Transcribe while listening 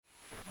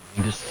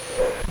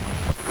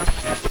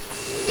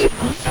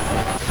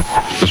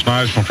This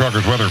National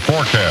Truckers Weather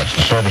Forecast.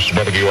 The service of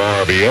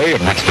WRVA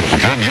in Richmond,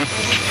 Virginia.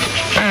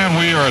 And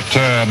we are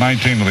at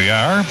 19 to the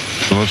hour.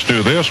 So let's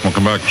do this. We'll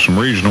come back with some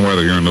regional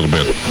weather here in a little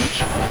bit.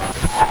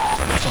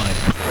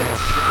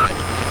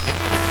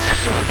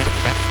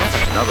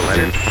 Another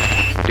letter.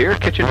 Dear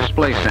Kitchen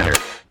Display Center.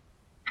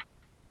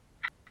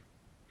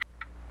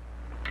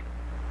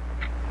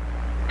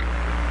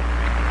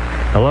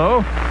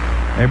 Hello?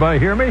 Anybody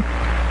hear me?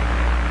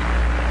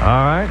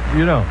 All right,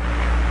 you know.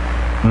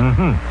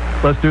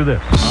 Let's do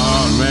this.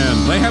 Oh,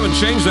 man. They haven't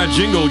changed that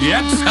jingle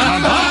yet?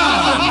 Come on!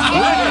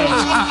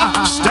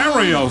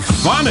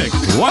 Stereophonic.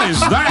 What is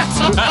that?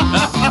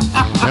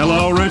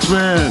 Hello,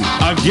 Richmond.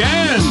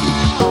 Again.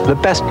 The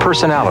best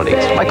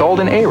personalities, like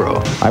Alden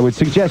Aero. I would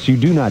suggest you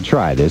do not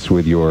try this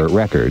with your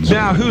records.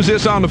 Now, who's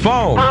this on the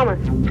phone? Thomas.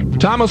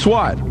 Thomas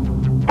what?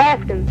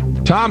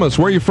 Haskins. Thomas,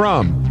 where you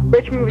from?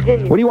 Richmond,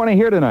 Virginia. What do you want to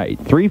hear tonight?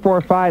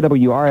 345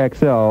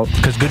 WRXL.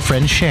 Because good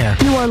friends share.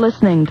 You are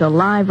listening to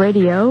Live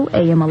Radio,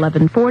 AM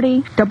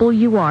 1140,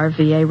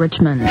 WRVA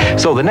Richmond.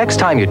 So the next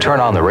time you turn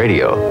on the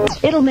radio,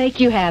 it'll make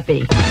you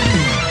happy.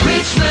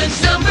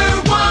 Richmond's number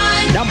one.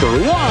 Number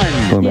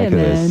one. Going back to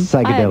the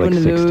psychedelic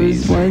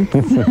 60s.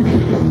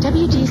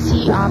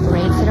 WDC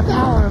operates at a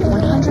power of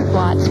 100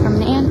 watts from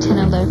an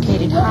antenna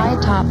located high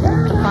atop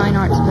the Fine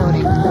Arts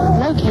Building,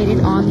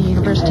 located on the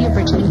University of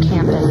Richmond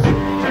campus.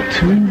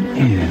 Tune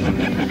in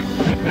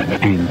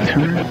and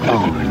turn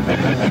on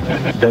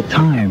the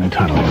time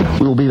tunnel.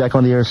 We will be back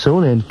on the air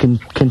soon and can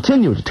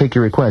continue to take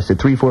your requests at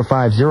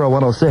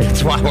 345-0106.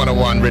 It's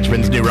Y101,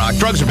 Richmond's new rock.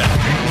 Drugs are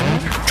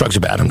bad. Drugs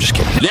are bad. I'm just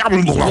kidding.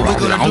 What we're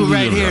going to do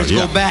right here is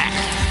go back.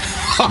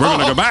 We're going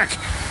to go back?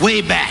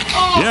 Way back.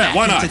 Yeah,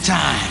 why not? At the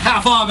time.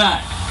 How far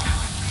back?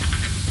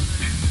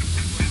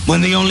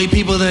 When the only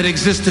people that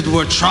existed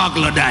were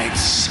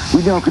troglodytes.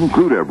 We now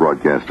conclude our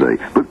broadcast day,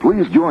 but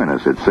please join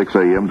us at 6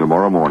 a.m.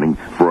 tomorrow morning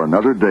for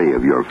another day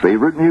of your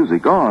favorite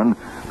music on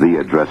The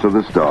Address of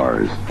the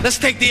Stars. Let's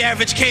take the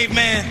average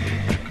caveman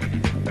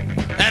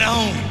at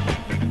home,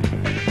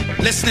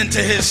 listening to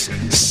his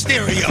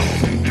stereo.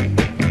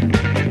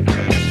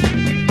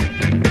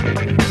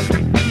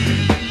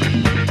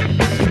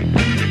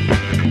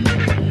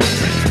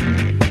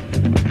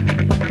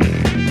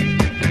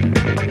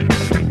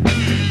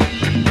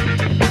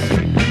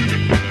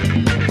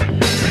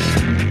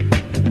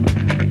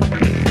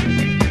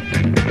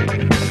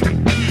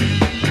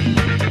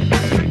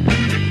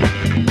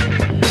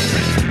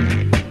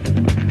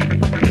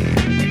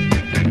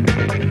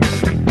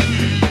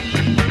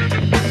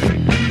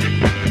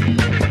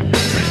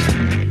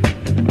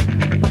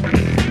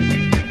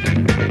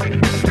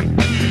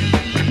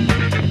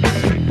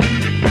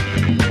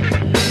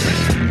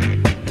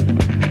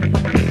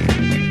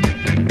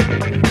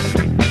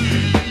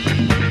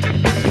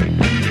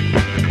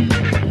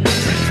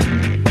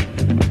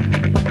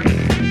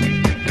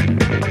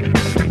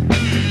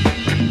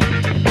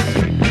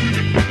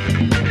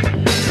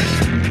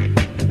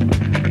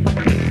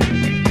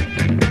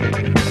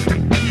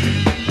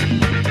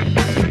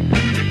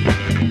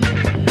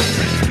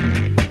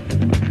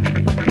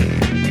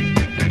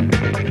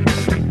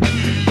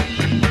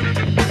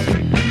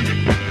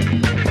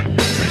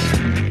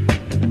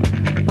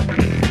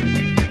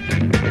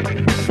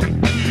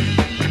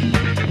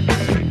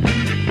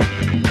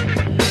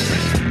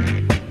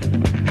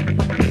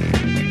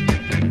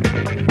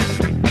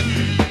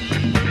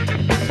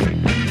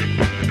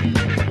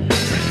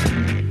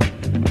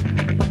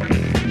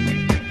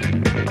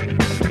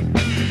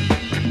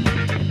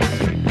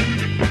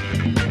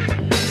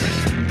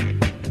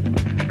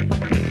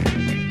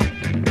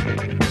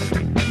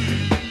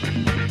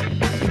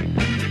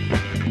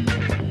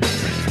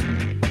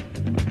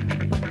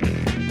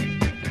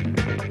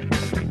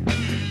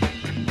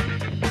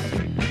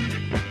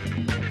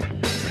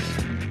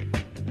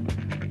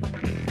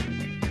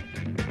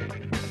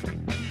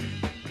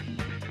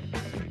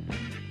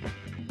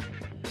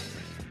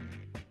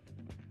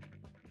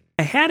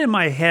 I had in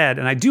my head,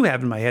 and I do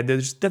have in my head,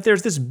 that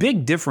there's this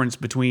big difference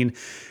between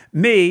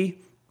me.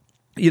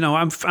 You know,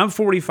 I'm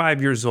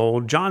 45 years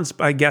old. John's,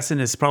 I guess,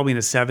 probably in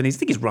his 70s. I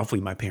think he's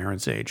roughly my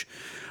parents' age.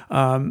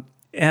 And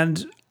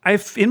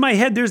in my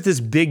head, there's this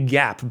big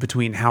gap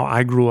between how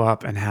I grew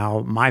up and how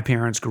my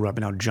parents grew up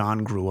and how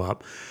John grew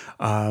up.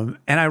 And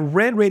I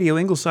read Radio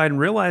Ingleside and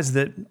realized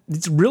that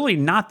it's really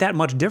not that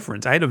much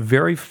difference. I had a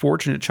very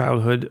fortunate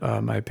childhood.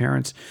 My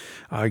parents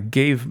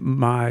gave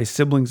my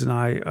siblings and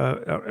I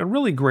a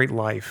really great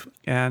life.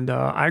 And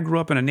I grew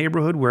up in a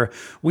neighborhood where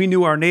we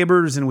knew our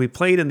neighbors and we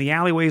played in the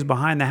alleyways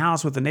behind the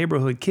house with the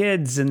neighborhood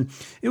kids. And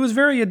it was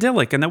very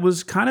idyllic. And that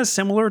was kind of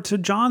similar to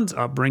John's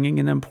upbringing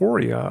in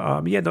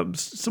Emporia. He had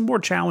some more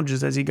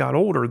challenges as he got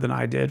older than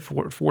I did,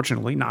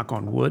 fortunately, knock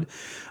on wood.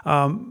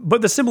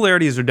 But the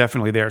similarities are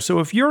definitely there. So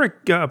if you're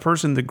a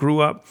person that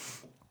grew up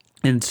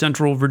in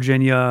central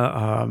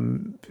Virginia,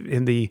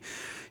 in the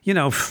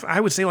I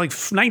would say like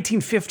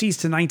 1950s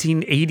to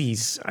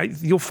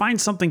 1980s. You'll find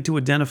something to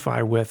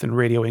identify with in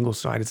Radio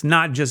Ingleside. It's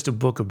not just a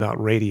book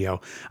about radio.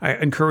 I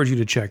encourage you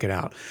to check it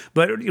out.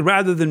 But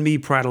rather than me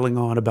prattling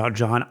on about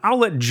John, I'll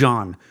let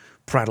John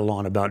prattle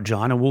on about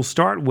John, and we'll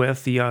start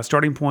with the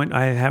starting point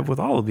I have with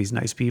all of these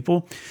nice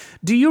people.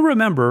 Do you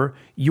remember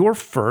your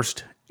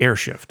first air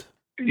shift?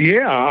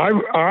 Yeah,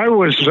 I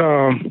was.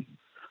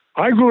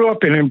 I grew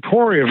up in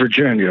Emporia,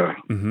 Virginia,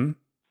 on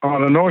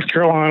the North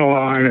Carolina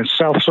line in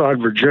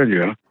Southside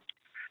Virginia,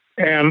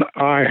 and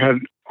I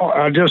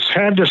just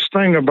had this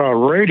thing about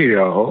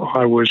radio.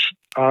 I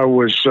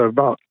was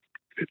about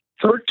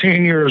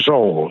 13 years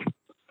old,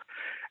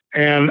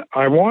 and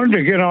I wanted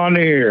to get on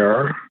the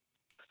air.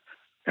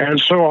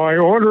 And so I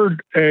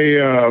ordered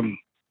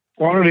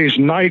one of these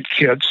night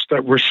kits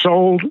that were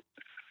sold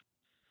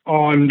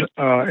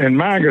in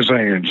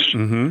magazines.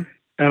 And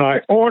I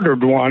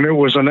ordered one. It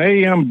was an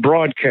AM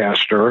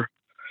broadcaster.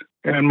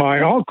 And my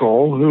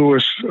uncle, who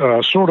was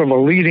sort of a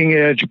leading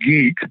edge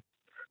geek,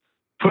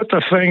 put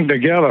the thing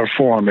together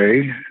for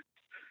me.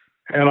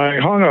 And I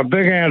hung a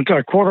big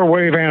quarter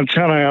wave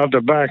antenna out the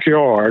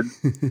backyard.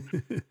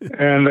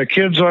 And the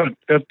kids at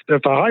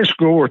the high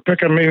school were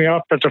picking me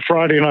up at the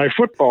Friday night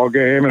football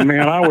game. And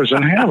man, I was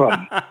in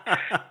heaven.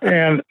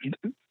 And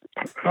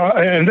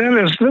then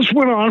this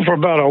went on for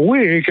about a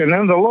week. And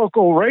then the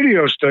local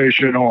radio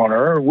station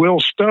owner, Will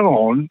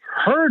Stone,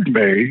 heard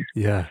me.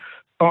 Yeah.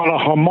 On a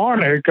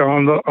harmonic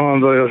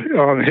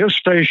on his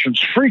station's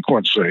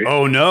frequency.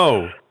 Oh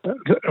no!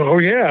 Oh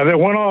yeah, they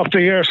went off the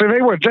air. So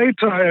they were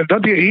daytime.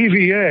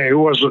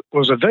 WEVA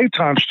was a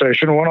daytime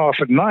station. Went off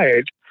at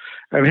night,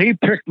 and he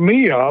picked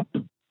me up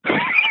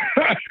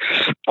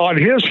on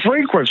his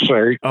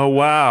frequency. Oh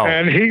wow!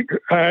 And he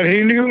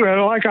knew,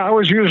 like I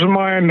was using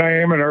my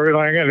name and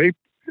everything, and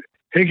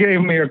he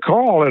gave me a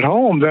call at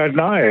home that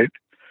night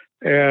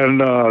and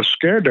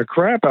scared the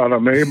crap out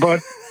of me,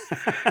 but.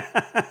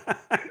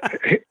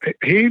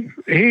 He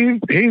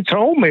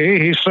told me,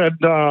 he said,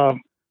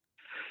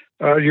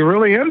 you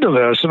really into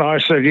this? And I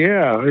said,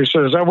 yeah. He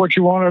said, is that what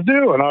you want to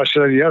do? And I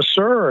said, yes,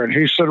 sir. And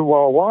he said,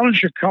 well, why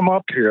don't you come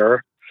up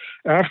here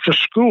after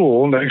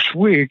school next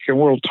week and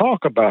we'll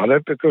talk about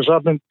it, because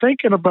I've been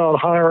thinking about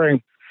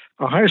hiring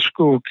a high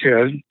school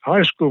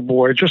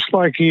boy just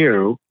like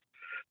you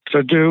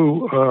to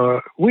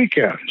do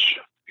weekends,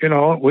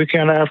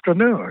 weekend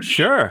afternoons.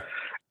 Sure.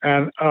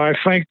 And I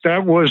think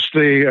that was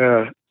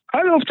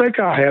I don't think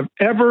I have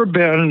ever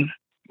been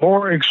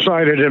more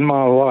excited in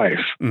my life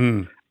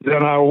than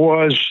I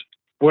was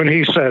when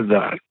he said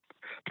that,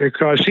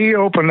 because he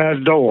opened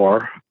that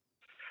door,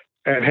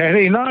 and had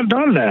he not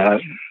done that,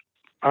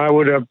 I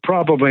would have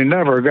probably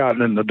never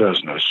gotten in the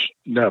business.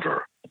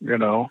 Never.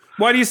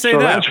 Why do you say that?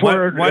 That's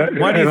where, why do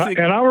you think?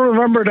 And I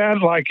remember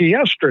that like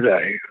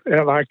yesterday,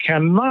 and I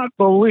cannot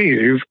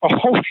believe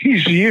all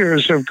these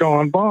years have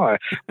gone by.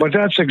 But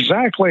that's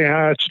exactly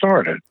how it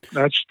started.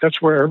 That's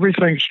where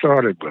everything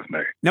started with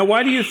me. Now,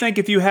 why do you think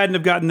if you hadn't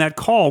have gotten that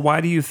call, why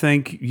do you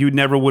think you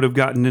never would have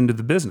gotten into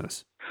the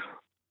business?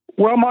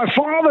 Well, my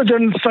father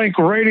didn't think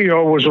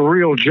radio was a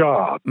real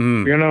job,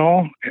 It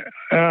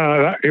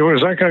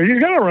was like, you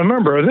got to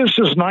remember, this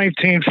is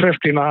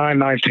 1959,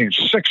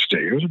 1960.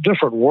 It was a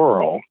different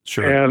world.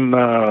 Sure. And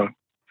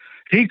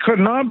he could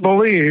not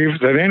believe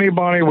that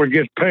anybody would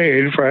get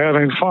paid for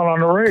having fun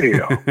on the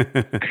radio.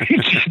 He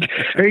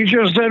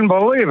just didn't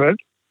believe it.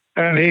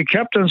 And he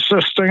kept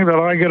insisting that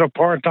I get a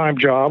part-time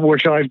job,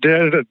 which I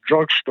did at a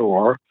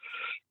drugstore.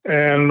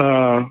 And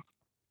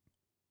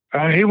I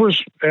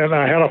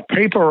had a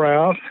paper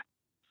route,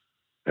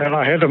 and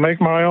I had to make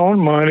my own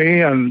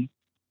money. And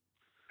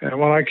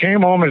when I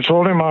came home and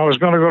told him I was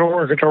going to go to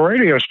work at the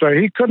radio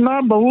station, he could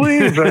not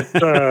believe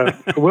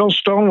that Will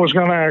Stone was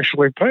going to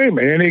actually pay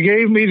me. And he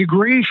gave me the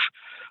grief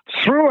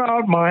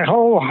throughout my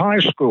whole high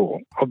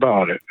school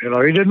about it.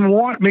 He didn't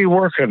want me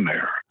working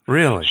there.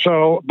 Really?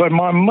 So, but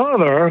my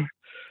mother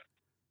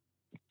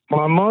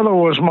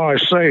was my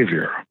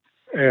savior,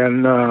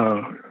 and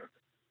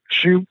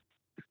she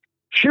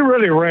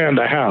really ran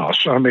the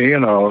house. I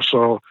mean,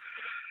 so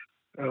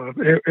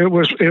it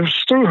was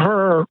through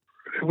her.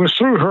 It was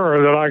through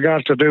her that I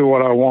got to do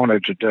what I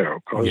wanted to do,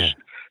 because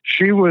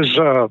she was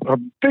a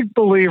big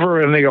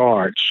believer in the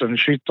arts, and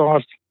she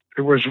thought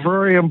it was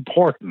very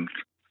important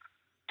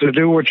to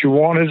do what you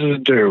wanted to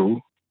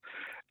do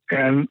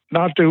and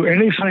not do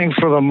anything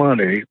for the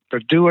money,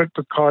 but do it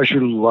because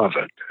you love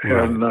it.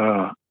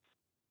 Right.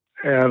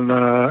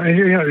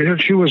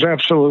 And she was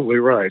absolutely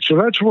right. So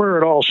that's where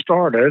it all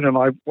started. And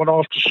I went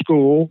off to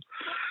school,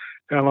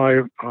 and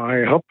I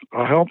helped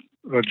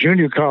a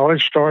junior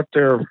college start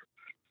their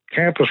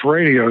campus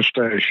radio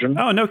station.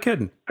 Oh, no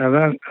kidding. And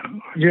then,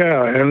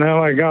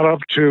 I got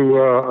up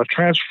to,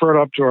 transferred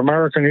up to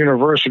American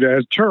University. I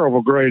had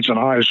terrible grades in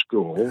high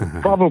school,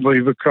 probably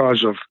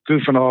because of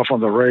goofing off on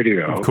the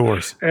radio. Of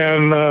course.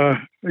 And,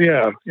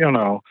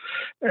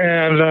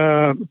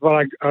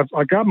 but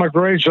I got my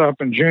grades up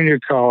in junior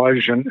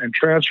college and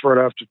transferred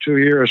after 2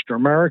 years to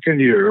American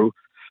U,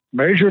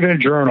 majored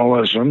in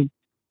journalism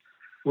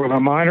with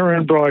a minor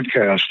in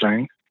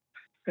broadcasting.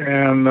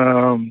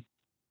 and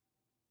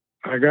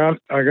I got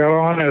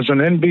on as an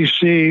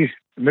NBC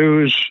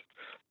News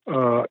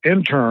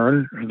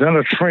intern, then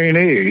a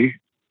trainee,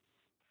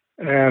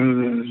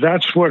 and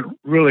that's what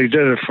really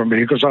did it for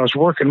me because I was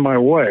working my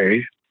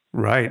way.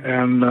 Right.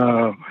 And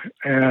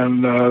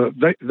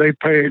they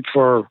paid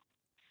for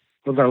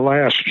the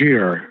last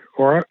year,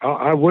 or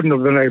I wouldn't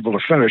have been able to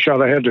finish. I'd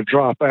have had to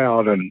drop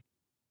out and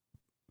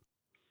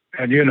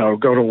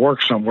go to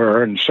work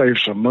somewhere and save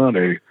some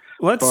money.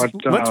 Let's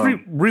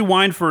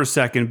rewind for a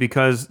second,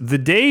 because the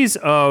days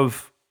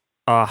of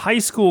a high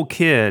school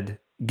kid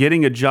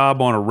getting a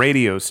job on a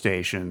radio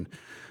station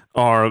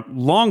are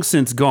long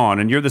since gone.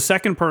 And you're the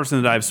second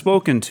person that I've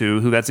spoken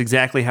to who that's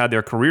exactly how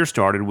their career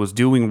started, was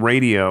doing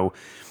radio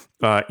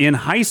in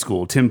high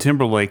school, Tim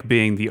Timberlake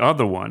being the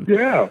other one.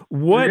 Yeah.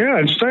 Yeah,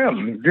 and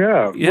Stanton.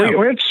 Yeah.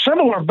 We had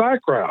similar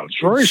backgrounds,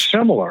 very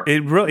similar.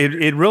 It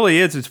really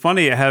is. It's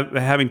funny,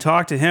 having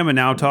talked to him and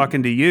now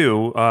talking to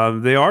you,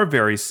 they are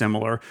very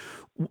similar.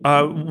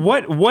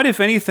 What,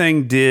 if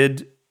anything,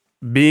 did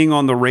being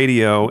on the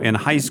radio in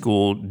high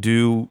school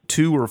do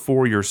to or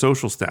for your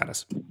social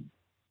status?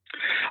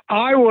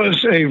 I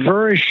was a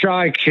very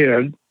shy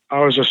kid.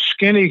 I was a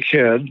skinny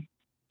kid.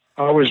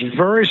 I was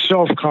very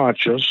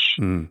self-conscious.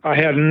 I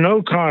had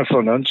no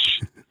confidence.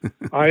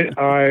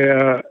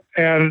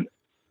 And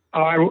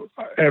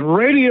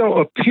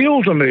radio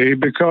appealed to me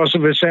because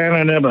of its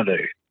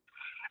anonymity.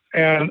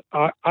 And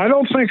I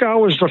don't think I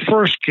was the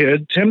first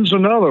kid. Tim's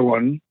another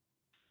one.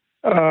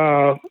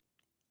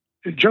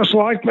 Just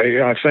like me,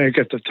 I think,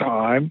 at the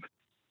time.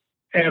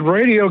 And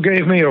radio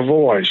gave me a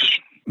voice.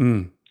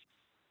 And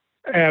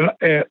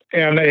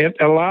it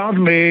allowed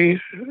me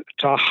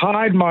to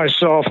hide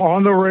myself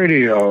on the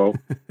radio.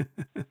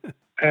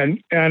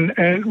 and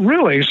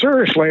really,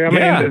 seriously, I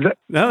mean,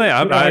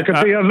 I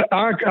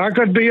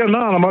could be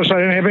anonymous. I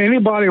didn't have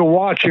anybody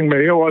watching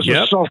me. I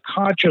wasn't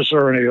self-conscious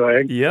or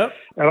anything. Yep.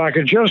 And I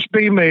could just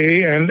be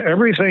me, and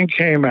everything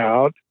came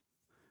out.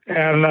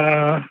 And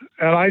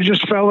I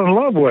just fell in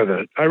love with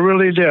it. I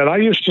really did. I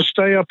used to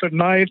stay up at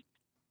night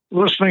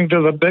listening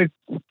to the big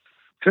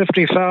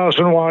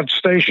 50,000 watt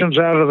stations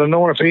out of the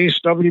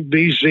Northeast,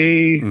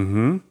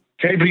 WBZ,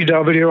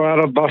 KBW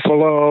out of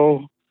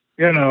Buffalo,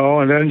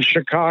 and then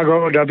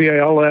Chicago,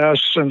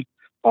 WLS, and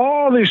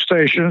all these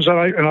stations.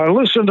 And I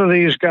listened to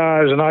these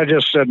guys, and I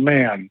just said,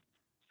 man,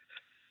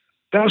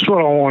 that's what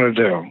I want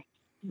to do,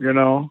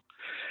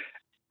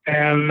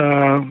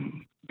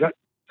 And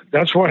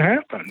that's what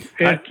happened.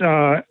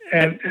 I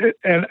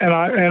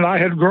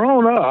had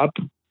grown up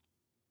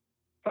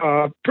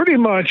pretty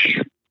much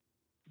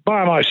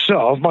by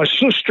myself. My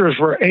sisters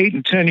were 8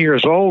 and 10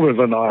 years older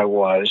than I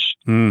was,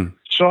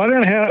 so I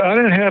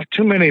didn't have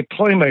too many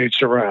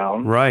playmates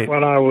around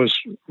when I was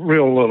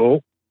real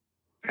little.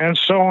 And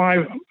so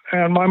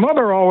my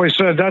mother always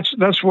said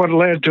that's what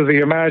led to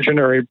the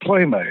imaginary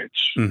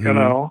playmates,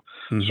 So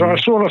I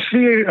sort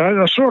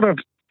of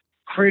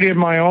created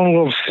my own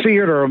little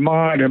theater of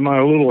mind in my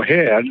little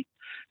head,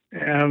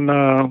 and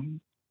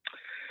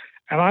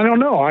I don't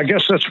know. I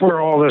guess that's where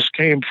all this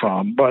came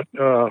from. But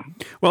I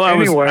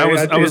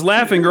was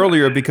laughing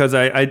earlier because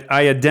I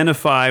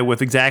identify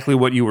with exactly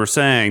what you were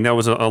saying. That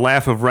was a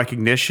laugh of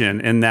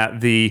recognition, in that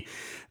the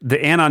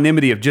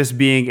anonymity of just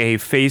being a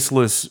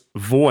faceless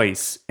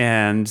voice,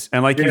 and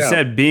like you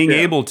said, being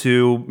able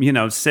to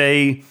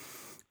say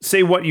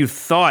what you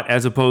thought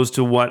as opposed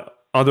to what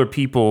other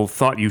people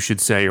thought you should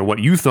say, or what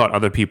you thought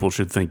other people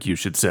should think you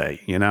should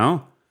say, Yeah,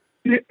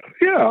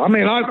 I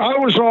mean, I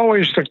was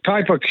always the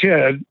type of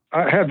kid.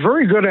 I had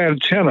very good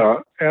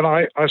antenna, and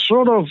I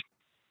sort of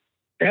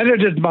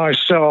edited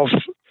myself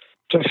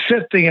to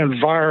fit the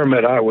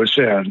environment I was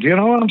in. You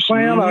know what I'm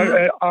saying?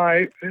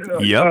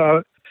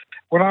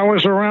 When I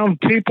was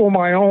around people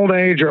my own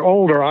age or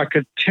older, I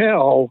could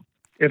tell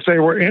if they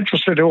were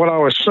interested in what I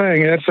was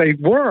saying. And if they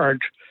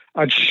weren't,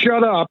 I'd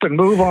shut up and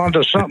move on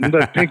to something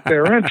that piqued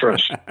their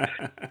interest,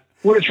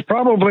 which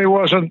probably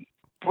wasn't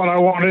what I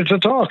wanted to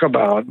talk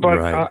about.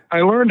 But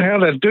I learned how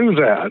to do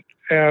that,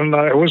 and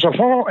it was a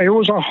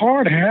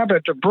hard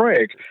habit to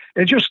break.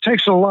 It just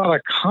takes a lot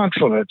of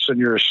confidence in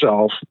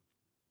yourself,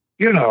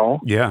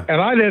 Yeah.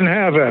 And I didn't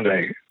have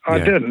any. I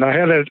didn't. I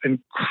had an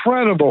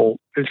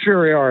incredible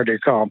inferiority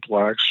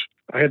complex.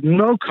 I had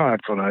no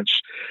confidence.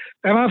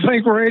 And I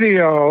think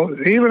radio,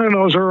 even in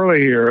those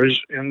early years,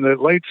 in the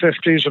late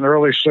 50s and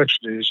early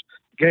 60s,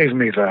 gave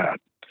me that.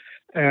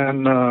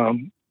 And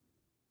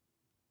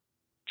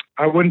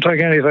I wouldn't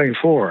take anything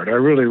for it. I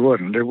really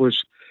wouldn't. I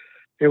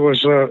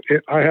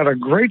had a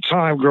great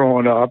time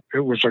growing up.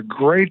 It was a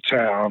great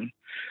town.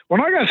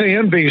 When I got to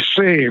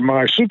NBC,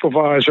 my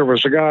supervisor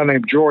was a guy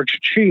named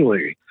George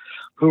Cheeley,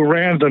 who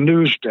ran the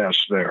news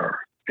desk there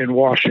in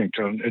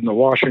Washington, in the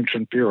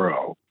Washington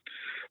Bureau,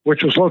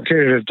 which was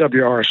located at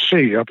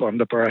WRC up on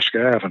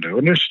Nebraska Avenue.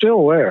 And they're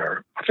still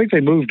there. I think they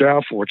moved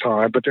out for a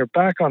time, but they're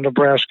back on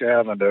Nebraska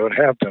Avenue and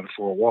have been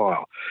for a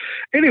while.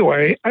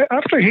 Anyway,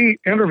 after he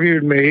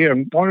interviewed me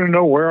and wanted to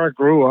know where I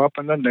grew up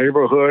in the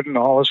neighborhood and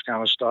all this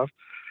kind of stuff,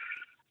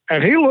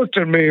 And he looked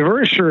at me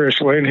very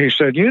seriously, and he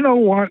said, "You know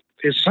what?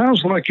 It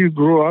sounds like you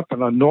grew up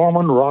in a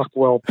Norman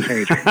Rockwell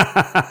painting."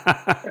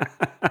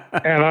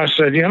 And I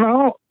said,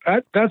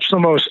 that's the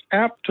most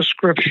apt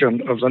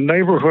description of the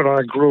neighborhood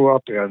I grew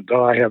up in that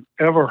I have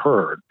ever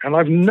heard. And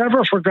I've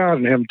never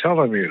forgotten him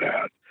telling me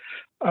that,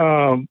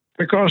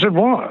 because it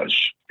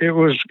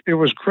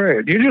was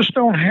great. You just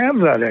don't have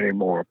that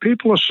anymore.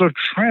 People are so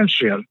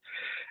transient,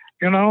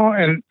 and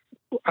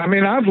I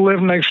mean, I've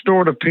lived next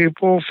door to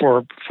people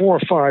for 4 or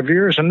 5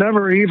 years and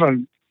never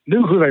even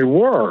knew who they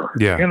were,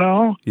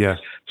 Yeah.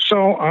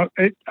 So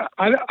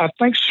I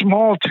think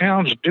small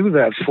towns do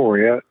that for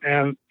you.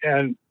 And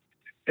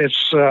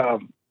it's,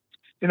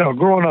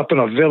 growing up in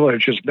a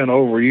village has been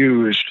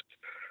overused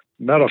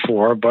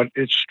metaphor, but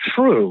it's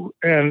true.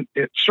 And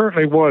it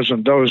certainly was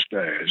in those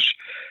days.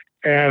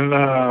 And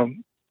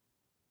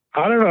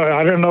I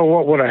don't know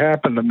what would have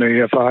happened to me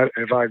if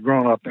I'd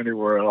grown up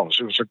anywhere else.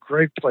 It was a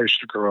great place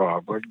to grow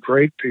up with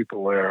great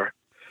people there.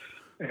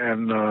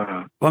 And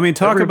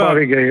talk about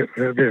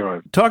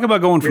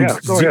going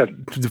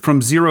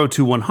from 0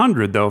 to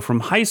 100, though. From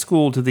high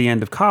school to the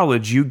end of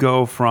college, you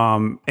go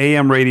from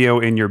AM radio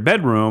in your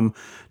bedroom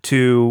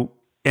to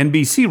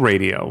NBC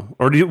radio,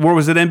 or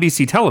was it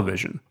NBC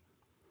television?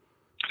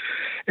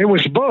 It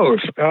was both.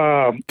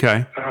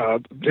 Okay.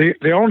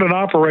 They owned and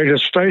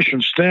operated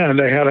stations then.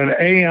 They had an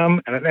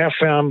AM and an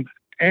FM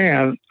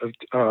and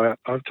an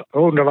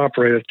owned and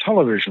operated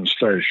television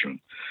station.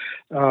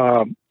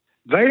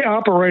 They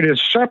operated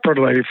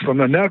separately from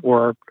the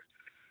network,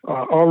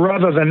 or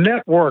rather the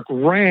network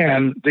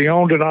ran the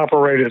owned and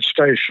operated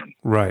station.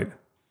 Right.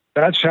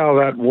 That's how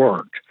that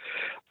worked.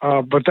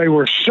 But they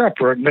were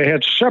separate, and they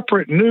had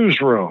separate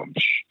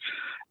newsrooms.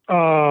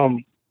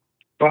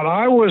 But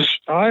I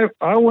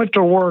went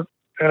to work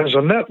as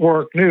a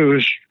network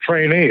news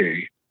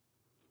trainee,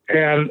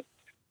 and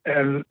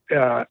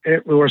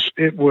it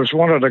was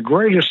one of the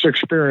greatest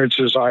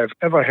experiences I've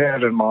ever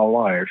had in my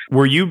life.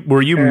 Were you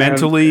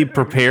mentally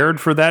prepared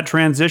for that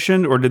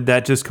transition, or did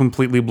that just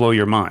completely blow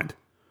your mind?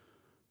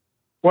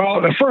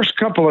 Well, the first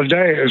couple of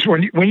days,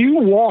 when you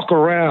walk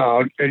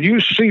around and you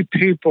see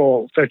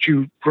people that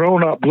you've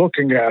grown up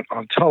looking at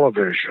on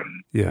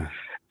television, yeah,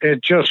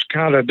 it just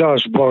kind of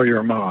does blow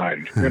your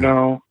mind.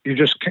 You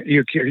just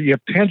you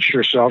pinch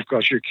yourself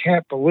because you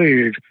can't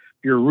believe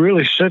you're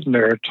really sitting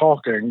there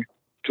talking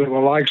to the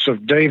likes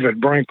of David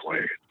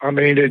Brinkley. I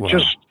mean,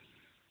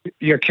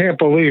 you can't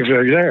believe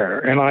they're there,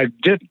 and I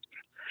didn't.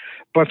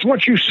 But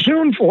what I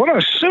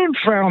soon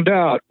found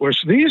out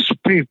was these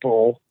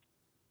people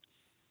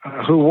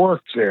who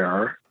worked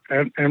there,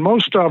 and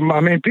most of them, I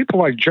mean, people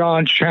like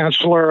John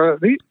Chancellor,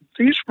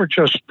 these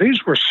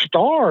were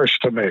stars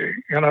to me,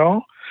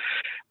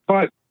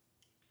 But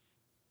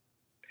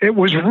it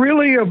was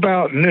really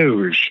about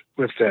news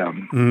with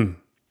them. Mm.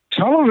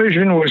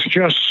 Television was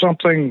just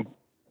something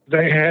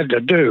they had to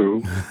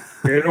do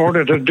in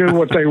order to do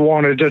what they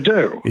wanted to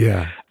do.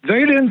 Yeah.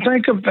 They didn't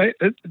think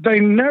they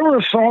never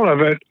thought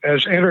of it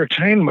as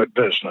entertainment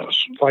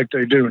business like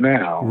they do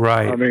now.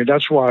 Right. I mean,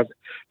 that's why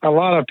a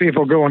lot of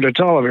people go into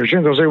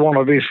television because they want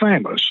to be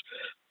famous.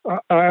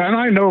 And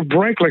I know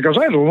Brinkley because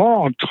I had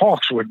long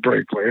talks with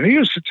Brinkley, and he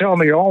used to tell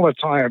me all the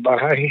time about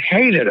how he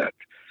hated it.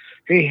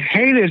 He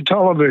hated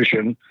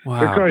television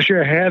because you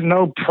had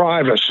no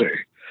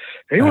privacy.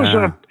 He was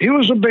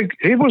a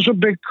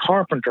big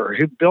carpenter.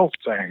 He built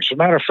things. As a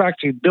matter of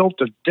fact, he built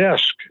a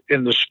desk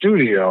in the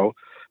studio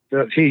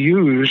that he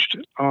used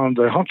on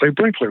the Huntley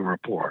Brinkley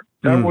report.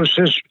 That was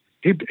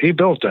he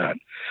built that.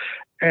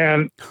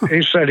 And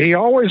he said he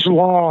always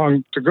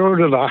longed to go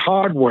to the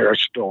hardware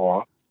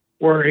store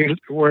where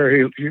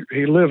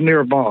he lived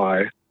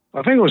nearby.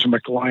 I think it was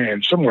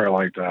McLean, somewhere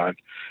like that.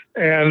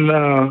 And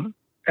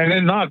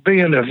it not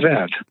be an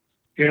event,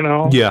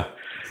 Yeah.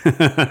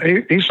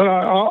 he said,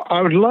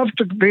 I would love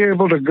to be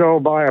able to go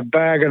buy a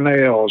bag of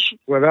nails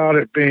without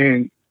it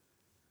being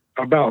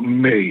about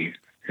me,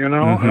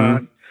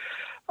 Mm-hmm.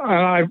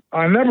 And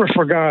I never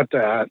forgot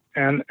that.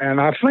 And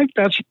I think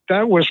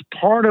that was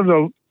part of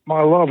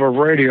my love of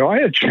radio.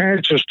 I had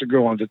chances to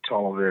go into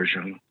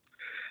television,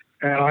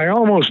 and I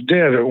almost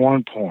did at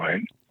one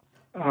point.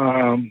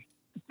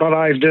 But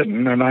I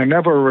didn't, and I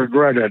never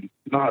regretted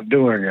not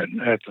doing it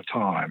at the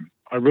time.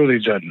 I really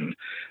didn't.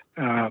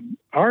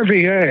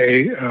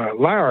 RVA,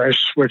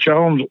 Laris, which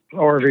owned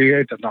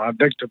RVA at the time,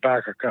 big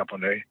tobacco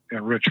company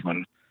in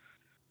Richmond,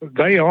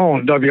 they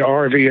owned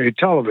WRVA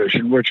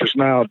television, which is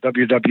now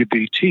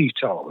WWBT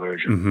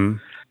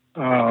television.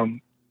 Mm-hmm.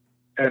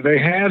 And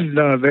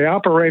they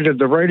operated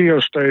the radio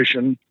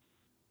station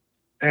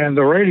and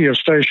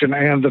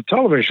the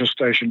television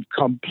station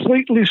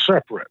completely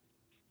separate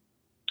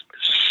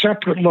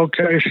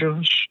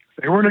locations.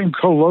 They weren't even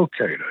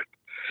co-located.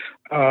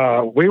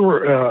 We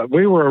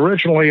were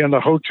originally in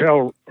the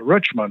Hotel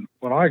Richmond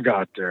when I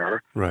got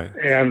there, right?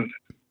 And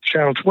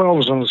Channel 12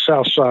 was on the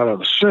south side of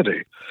the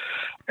city,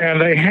 and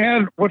they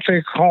had what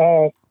they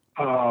call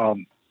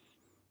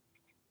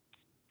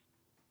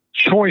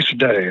Choice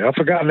Day. I've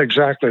forgotten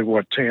exactly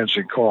what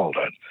Tansy called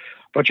it,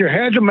 But you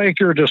had to make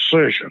your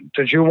decision.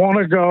 Did you want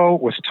to go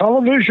with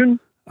television?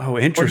 Oh,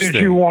 interesting. Or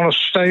did you want to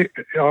stay?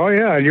 Oh,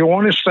 yeah, you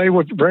want to stay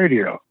with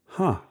radio.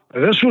 Huh.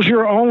 This was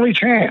your only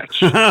chance.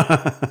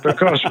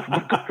 Because,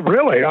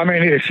 really, I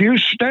mean, if you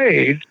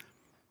stayed,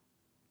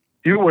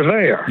 you were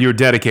there. You're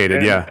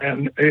dedicated,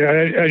 and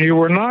you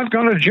were not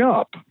going to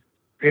jump,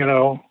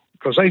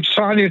 because they'd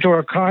sign you to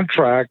a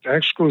contract,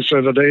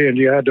 exclusivity, and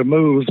you had to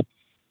move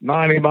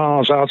 90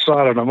 miles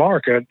outside of the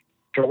market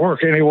to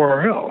work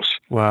anywhere else.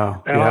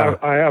 Wow. And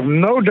I have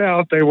no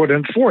doubt they would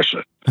enforce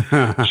it.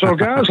 So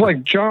guys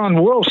like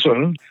John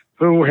Wilson,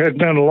 who had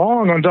been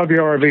long on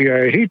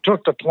WRVA, he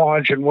took the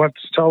plunge and went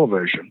to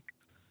television.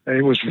 And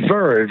he was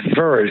very,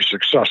 very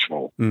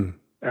successful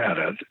at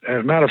it. As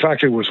a matter of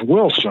fact, it was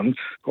Wilson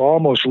who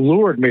almost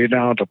lured me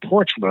down to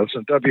Portsmouth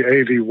and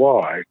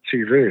WAVY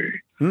TV.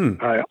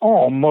 I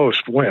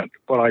almost went,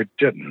 but I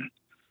didn't.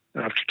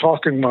 After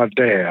talking to my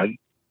dad,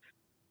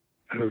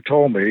 who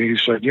told me, he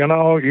said,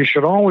 you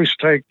should always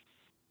take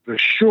the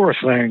sure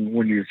thing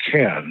when you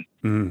can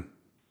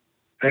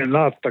and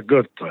not the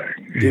good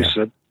thing. He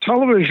said,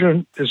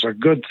 television is a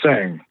good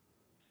thing,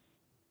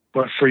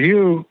 but for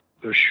you,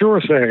 the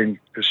sure thing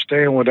is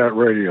staying with that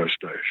radio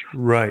station.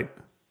 Right.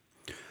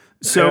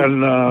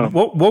 So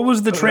what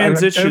was the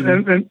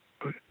transition?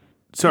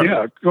 Sorry.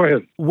 Yeah, go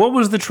ahead. What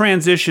was the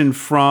transition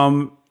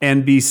from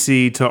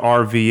NBC to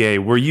RVA?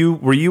 Were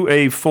you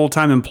a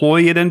full-time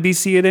employee at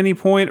NBC at any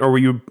point, or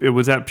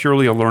was that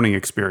purely a learning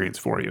experience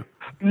for you?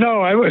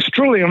 No, it was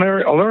truly a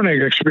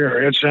learning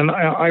experience, and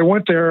I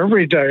went there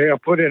every day. I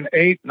put in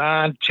 8,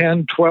 9,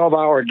 10,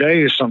 12-hour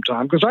days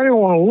sometimes because I didn't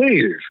want to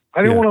leave.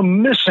 I didn't want to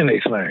miss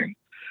anything.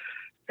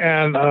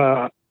 And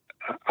I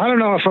don't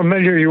know how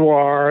familiar you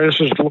are.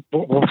 This is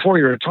before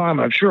your time,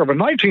 I'm sure, but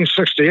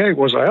 1968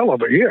 was a hell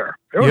of a year.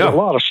 There was a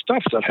lot of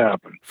stuff that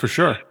happened. For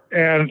sure.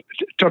 And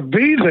to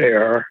be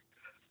there,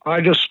 I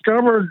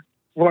discovered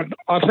what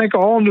I think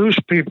all news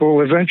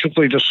people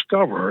eventually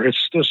discover.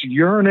 It's this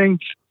yearning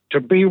to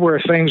be where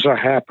things are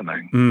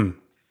happening.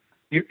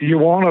 You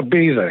want to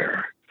be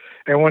there.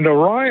 And when the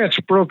riots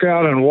broke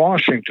out in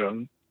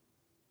Washington,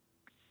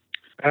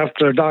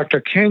 after Dr.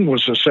 King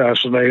was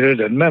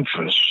assassinated in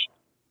Memphis,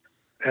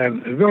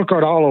 and it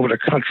occurred all over the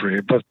country,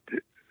 but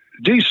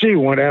D.C.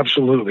 went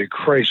absolutely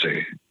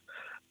crazy.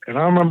 And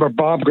I remember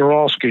Bob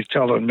Goralski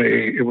telling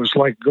me it was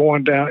like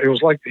going down, it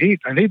was like he'd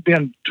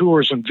been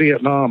tours in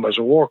Vietnam as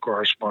a war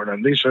correspondent.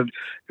 And he said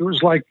it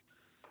was like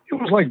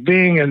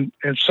being in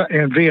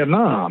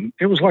Vietnam.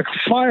 It was like a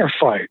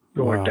firefight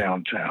going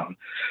downtown.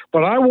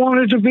 But I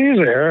wanted to be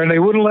there, and they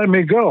wouldn't let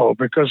me go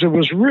because it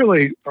was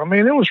really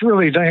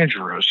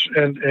dangerous,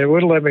 and they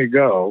wouldn't let me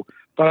go.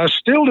 But I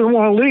still didn't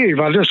want to leave.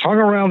 I just hung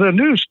around the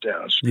news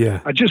desk. Yeah.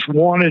 I just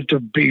wanted to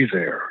be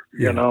there,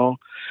 you know.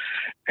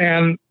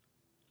 And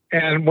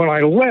when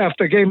I left,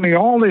 they gave me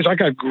all these. I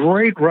got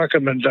great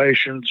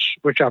recommendations,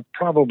 which I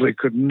probably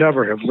could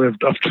never have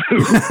lived up to.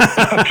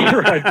 I'm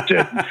sure I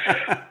didn't.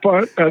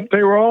 But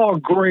they were all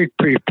great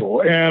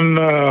people. And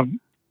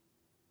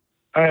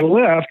I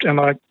left,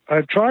 and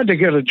I tried to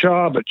get a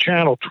job at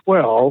Channel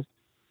 12.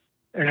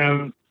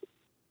 And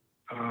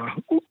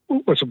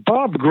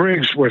Bob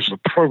Griggs was the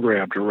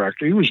program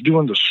director. He was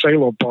doing the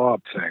Sailor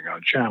Bob thing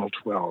on Channel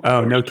 12.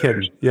 Oh, no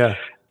kidding. Yeah.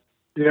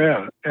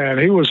 Yeah, and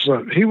he was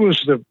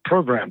the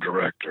program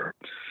director,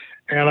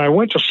 and I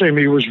went to see him.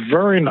 He was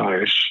very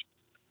nice,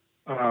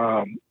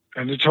 and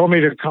he told me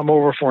to come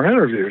over for an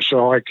interview.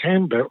 So I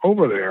came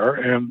over there,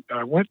 and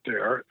I went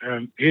there,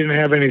 and he didn't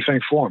have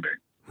anything for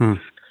me.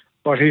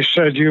 But he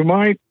said you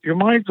might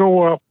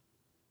go up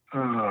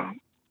on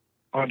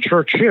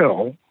Church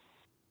Hill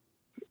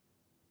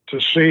to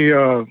see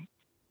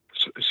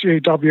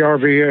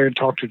WRVA and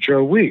talk to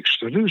Joe Weeks,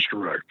 the news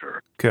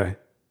director. Okay.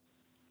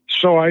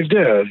 So I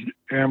did.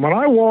 And when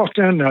I walked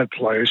in that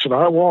place and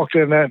I walked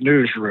in that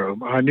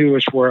newsroom, I knew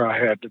it's where I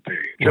had to be.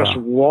 Just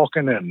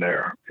walking in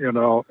there,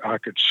 I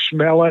could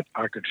smell it.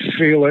 I could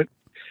feel it.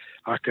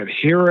 I could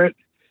hear it.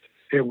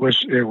 It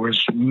was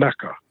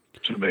Mecca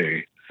to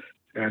me.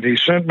 And he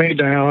sent me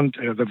down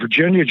to the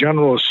Virginia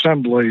General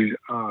Assembly,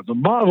 the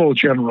Model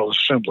General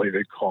Assembly,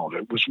 they called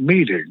it, was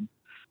meeting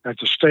at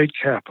the state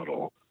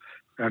capitol.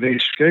 And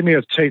he gave me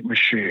a tape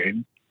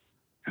machine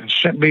and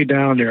sent me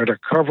down there to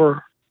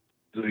cover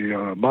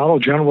the Model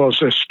General.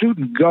 As a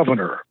student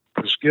governor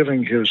was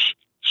giving his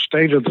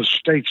State of the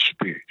State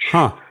speech.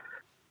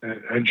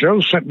 And Joe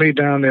sent me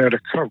down there to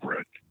cover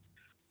it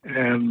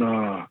and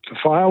to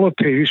file a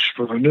piece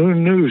for the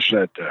Noon News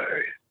that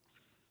day.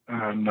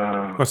 And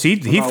so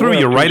he threw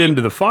you right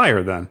into the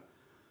fire then.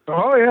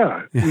 Oh,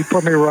 yeah. He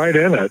put me right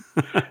in it.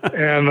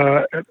 And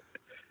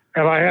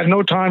I had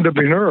no time to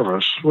be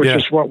nervous, which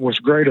is what was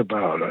great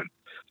about it.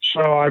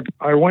 So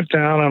I went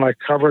down and I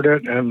covered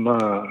it, and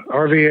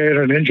RVA had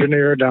an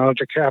engineer down at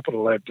the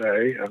Capitol that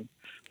day, and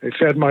they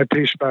fed my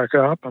piece back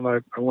up, and I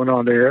went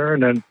on the air,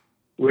 and then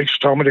Weeks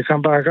told me to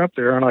come back up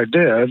there, and I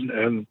did.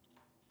 And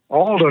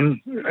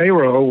Alden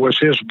Aero was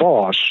his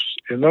boss.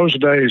 In those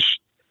days,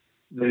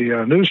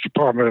 the news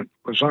department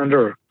was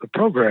under the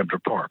program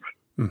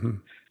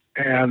department.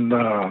 And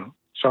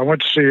So I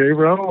went to see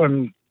Ebro,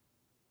 and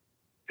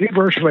he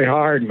virtually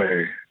hired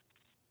me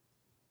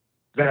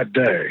that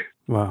day.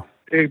 Wow.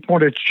 He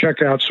wanted to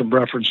check out some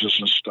references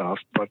and stuff,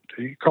 but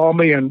he called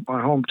me in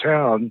my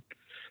hometown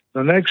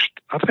the next,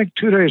 I think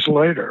 2 days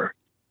later,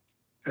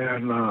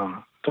 and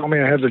told me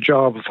I had the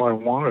job if I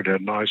wanted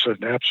it, and I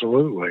said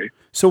absolutely.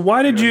 So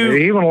why did you?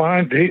 He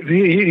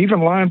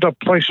even lined up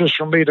places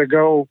for me to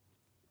go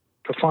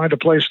to find a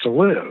place to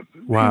live.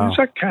 Wow. He's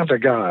that kind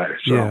of guy.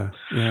 So,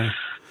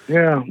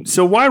 yeah.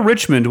 So why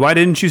Richmond? Why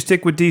didn't you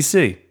stick with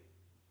D.C.?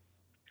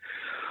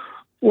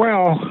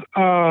 Well,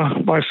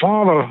 my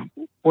father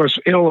was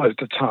ill at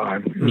the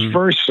time. He was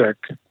very sick,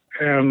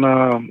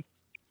 and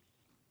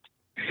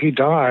he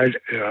died.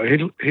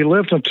 He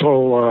lived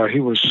until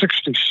he was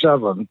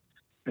 67,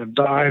 and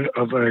died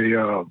of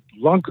a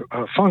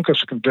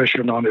fungus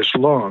condition on his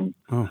lung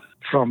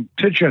from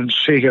pigeons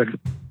he had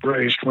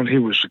raised when he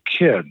was a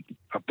kid,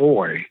 a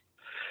boy,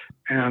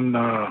 and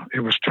it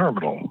was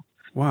terminal.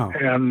 Wow.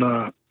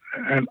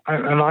 And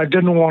I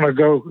didn't want to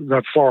go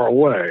that far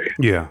away.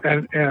 Yeah.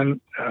 And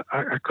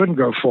I couldn't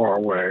go far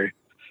away.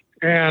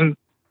 And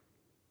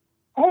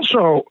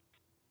also,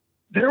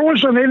 there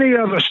wasn't any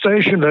other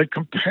station that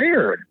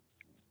compared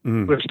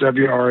with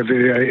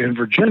WRVA in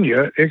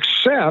Virginia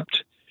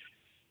except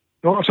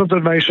north of the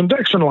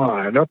Mason-Dixon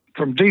line, up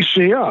from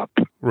D.C. up.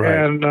 Right.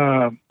 And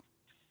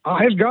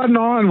I had gotten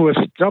on with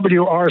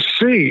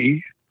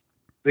WRC,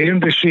 the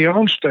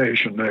NBC-owned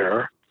station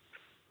there,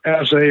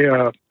 as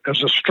a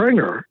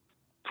stringer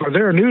for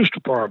their news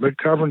department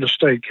covering the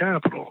state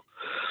capitol.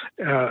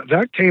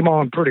 That came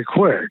on pretty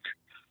quick.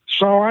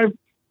 So I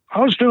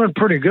was doing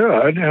pretty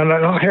good, and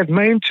I had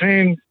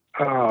maintained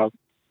ties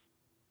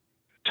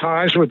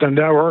with the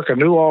network. I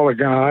knew all the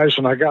guys,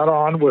 and I got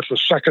on with the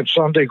Second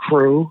Sunday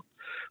Crew,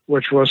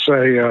 which was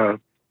a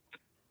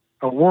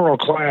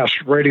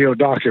world-class radio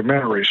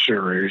documentary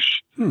series.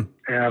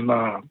 And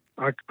I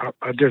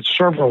did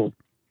several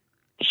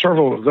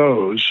of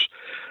those.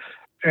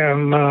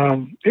 And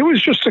it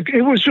was just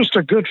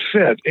a good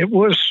fit.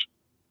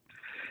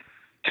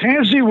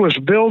 Tansy was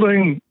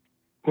building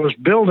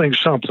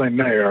something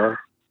there,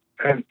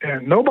 and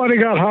nobody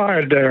got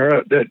hired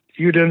there that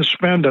you didn't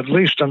spend at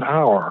least an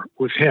hour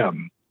with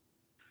him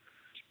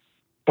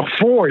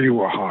before you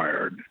were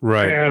hired.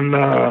 Right. And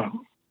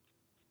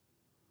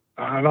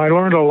I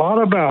learned a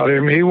lot about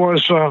him.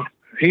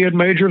 He had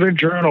majored in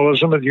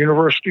journalism at the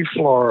University of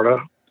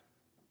Florida,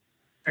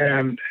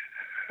 and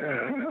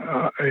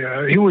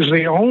he was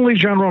the only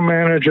general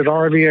manager that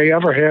RVA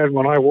ever had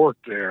when I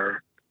worked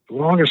there, as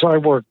long as I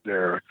worked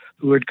there,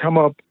 who had come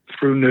up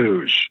through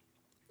news.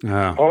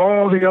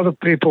 All the other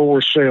people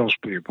were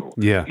salespeople.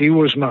 Yeah. He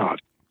was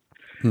not.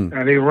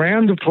 And he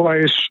ran the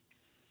place.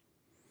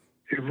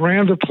 He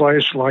ran the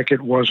place like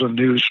it was a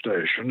news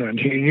station, and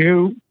he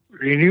knew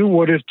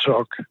what it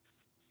took.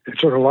 It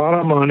took a lot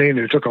of money, and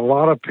it took a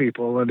lot of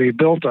people, and he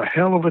built a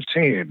hell of a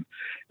team.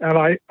 And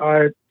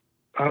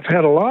I've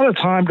had a lot of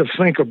time to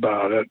think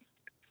about it,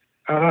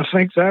 and I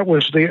think that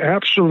was the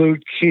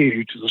absolute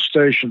key to the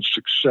station's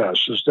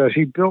success, is that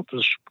he built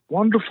this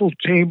wonderful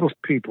team of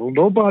people.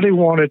 Nobody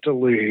wanted to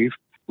leave.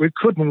 We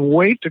couldn't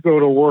wait to go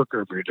to work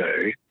every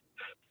day.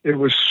 It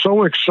was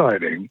so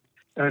exciting,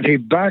 and he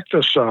backed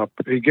us up.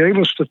 He gave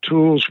us the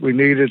tools we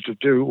needed to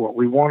do what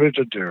we wanted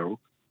to do.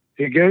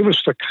 He gave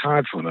us the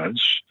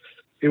confidence.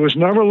 He was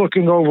never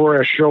looking over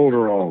our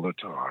shoulder all the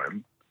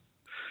time.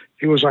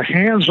 He was a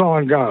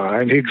hands-on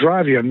guy, and he'd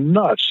drive you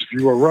nuts if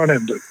you were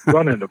running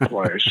the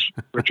place,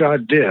 which I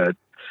did.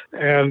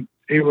 And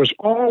he was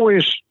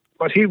always,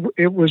 but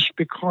it was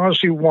because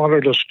he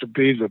wanted us to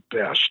be the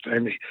best,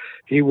 and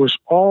he was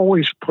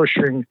always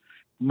pushing.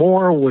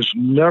 More was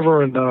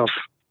never enough.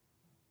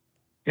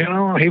 You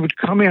know, he would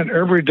come in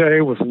every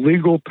day with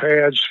legal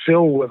pads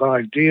filled with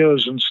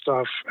ideas and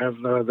stuff,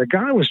 and the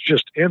guy was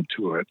just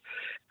into it,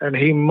 and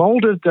he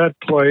molded that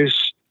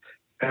place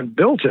and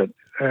built it.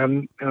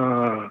 And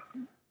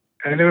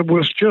it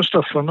was just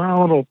a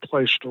phenomenal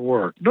place to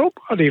work.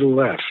 Nobody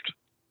left.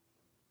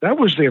 That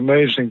was the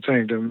amazing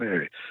thing to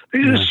me.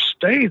 They just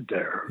stayed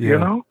there, you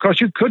know,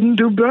 because you couldn't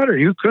do better.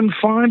 You couldn't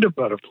find a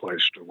better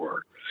place to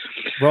work.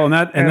 Well,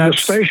 and the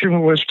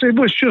station was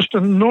just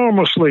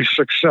enormously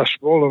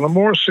successful, and the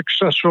more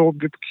successful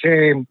it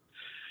became,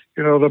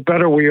 you know, the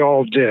better we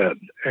all did.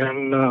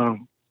 And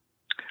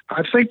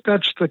I think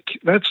that's the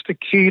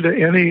key to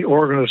any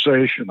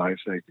organization. I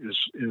think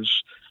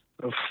is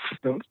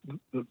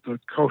the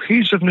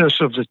cohesiveness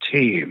of the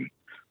team,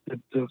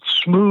 the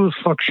smooth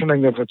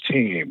functioning of a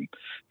team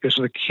is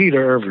the key to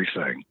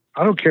everything.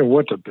 I don't care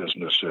what the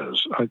business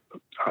is.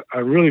 I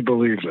really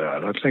believe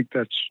that. I think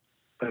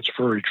that's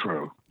very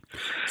true.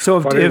 So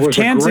but it was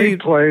a great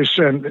place,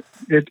 and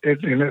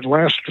it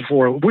lasted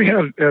for. We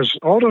had, as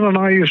Alden and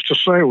I used to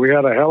say, we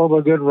had a hell of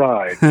a good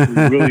ride.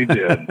 We really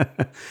did.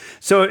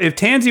 So if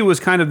Tansy was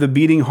kind of the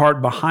beating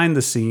heart behind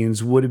the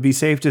scenes, would it be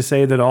safe to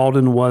say that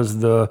Alden was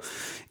the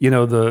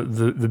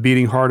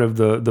beating heart of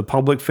the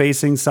public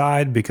facing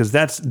side? Because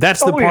that's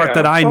the part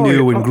that I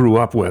knew and grew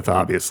up with,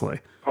 obviously.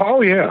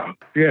 Oh yeah,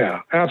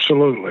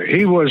 absolutely.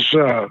 He was.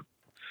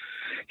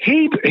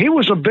 he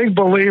was a big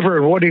believer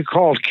in what he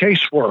called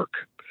casework.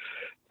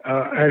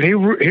 And he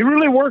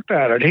really worked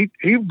at it.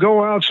 He'd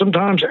go out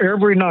sometimes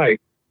every night,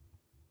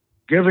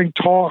 giving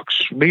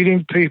talks,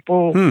 meeting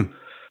people,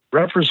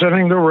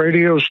 representing the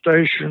radio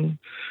station.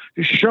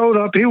 He showed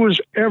up. He was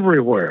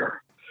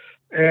everywhere.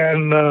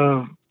 And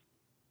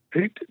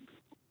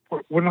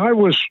when I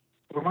was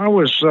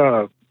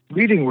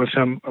meeting with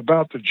him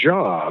about the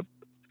job,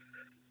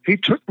 he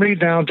took me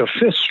down to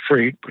 5th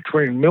Street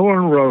between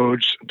Millen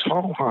Roads and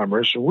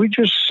Tallheimers, and we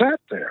just sat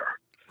there.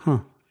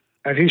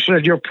 And he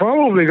said, "You're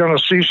probably going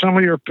to see some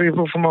of your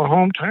people from my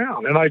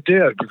hometown." And I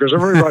did, because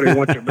everybody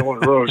went to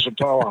Millen Roads and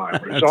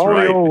Tallheimers. All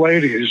the old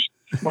ladies.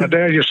 My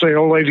dad used to say,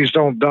 "Old ladies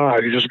don't die.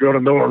 You just go to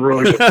Millen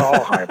Roads and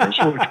Tallheimers,"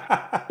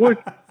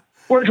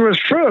 which was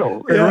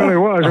true. It really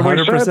was. And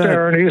 100%. We sat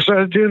there, and he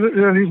said,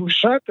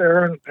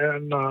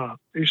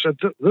 he said,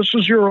 "This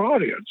is your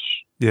audience.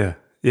 Yeah,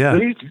 yeah.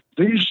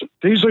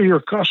 These are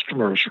your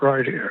customers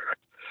right here."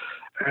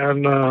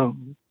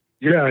 And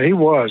yeah, he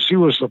was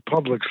the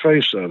public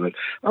face of it.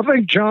 I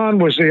think John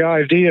was the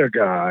idea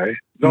guy,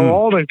 though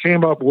Alden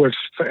came up with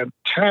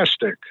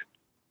fantastic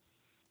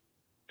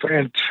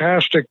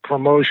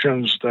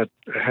promotions that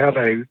had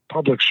a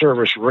public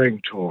service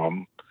ring to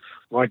them,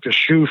 like the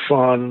Shoe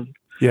Fund.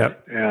 Yeah.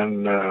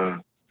 And,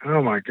 oh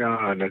my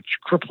God, the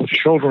Crippled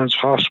Children's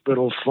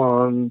Hospital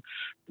Fund,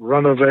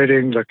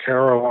 renovating the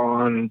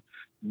Carillon,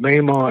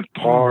 Maymont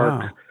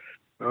Park.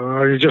 Oh,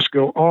 wow. You just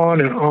go on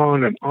and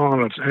on and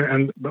on.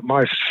 But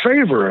my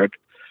favorite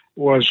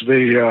was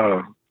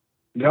the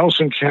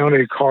Nelson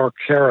County Car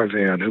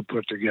Caravan who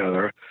put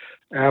together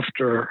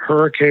after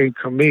Hurricane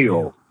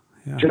Camille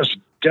just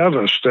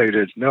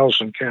devastated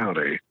Nelson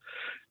County.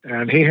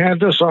 And he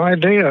had this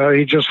idea,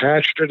 he just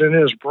hatched it in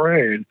his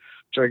brain,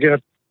 to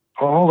get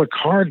all the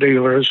car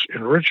dealers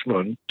in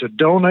Richmond to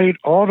donate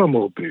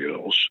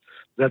automobiles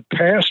that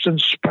passed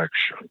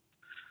inspection.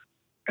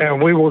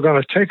 And we were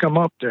going to take them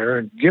up there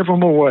and give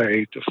them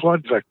away to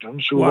flood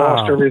victims who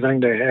lost everything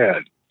they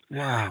had.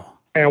 Wow.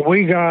 And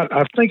we got,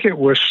 I think it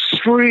was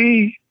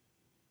 3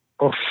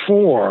 or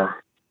 4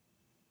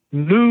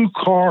 new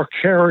car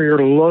carrier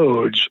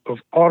loads of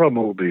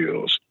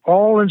automobiles,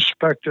 all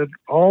inspected,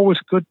 all with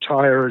good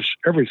tires,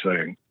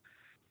 everything.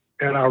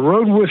 And I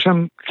rode with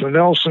him to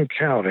Nelson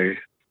County,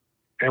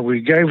 and we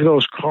gave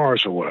those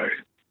cars away.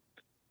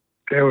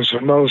 It was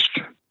the most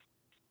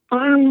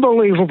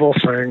unbelievable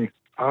thing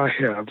I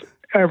have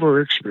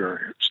ever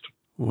experienced.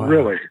 Wow.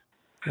 Really.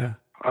 Yeah.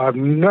 I'll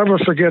never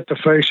forget the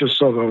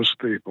faces of those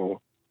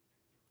people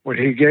when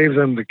he gave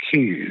them the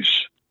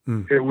keys.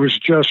 It was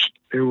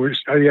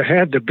you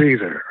had to be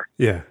there.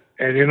 Yeah.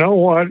 And you know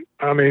what?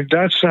 I mean,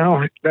 that's how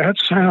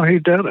he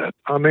did it.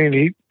 I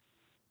mean,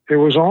 it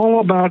was all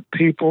about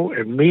people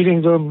and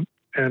meeting them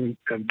and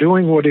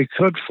doing what he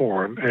could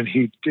for them, and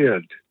he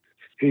did.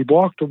 He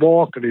walked the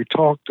walk and he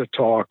talked the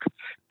talk,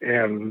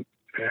 and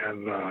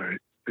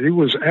he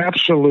was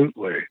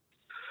absolutely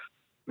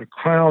the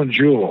crown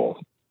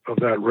jewel of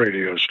that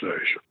radio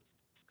station.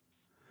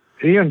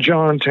 He and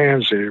John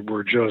Tansey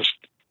were just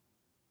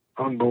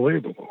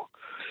unbelievable.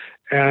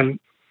 And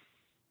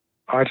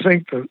I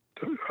think that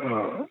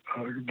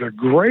the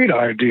great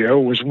idea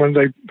was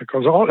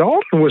because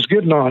Alden was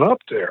getting on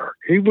up there.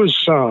 He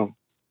was,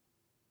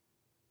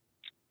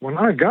 when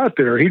I got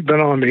there, he'd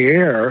been on the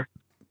air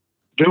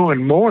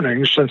doing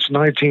mornings since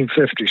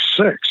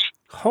 1956.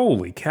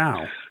 Holy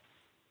cow.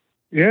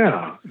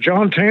 Yeah.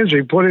 John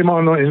Tansey put him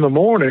on in the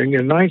morning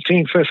in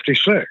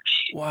 1956.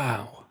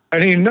 Wow.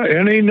 And he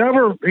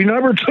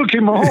never took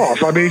him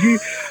off. I mean,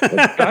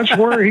 that's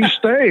where he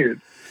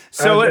stayed.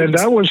 So and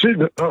that was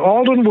it.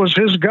 Alden was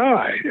his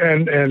guy,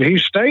 and he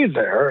stayed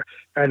there,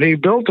 and he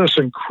built this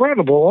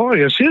incredible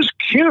audience. His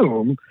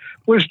cume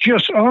was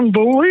just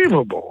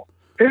unbelievable.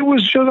 It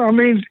was just, I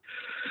mean,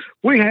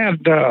 we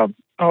had,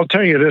 I'll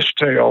tell you this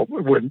tale,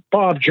 when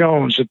Bob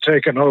Jones had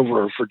taken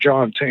over for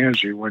John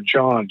Tansey when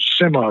John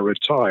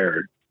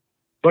semi-retired.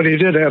 But he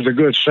did have the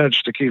good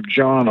sense to keep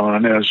John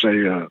on as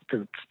a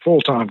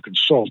full-time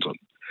consultant.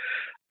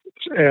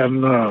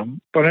 And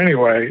but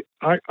anyway,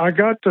 I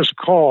got this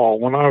call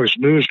when I was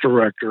news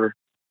director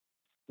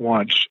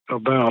once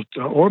about,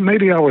 or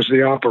maybe I was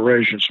the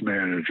operations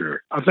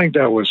manager. I think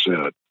that was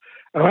it.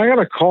 And I got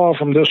a call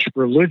from this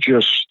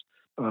religious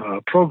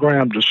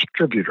program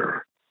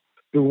distributor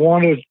who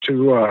wanted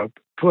to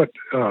put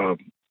a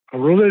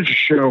religious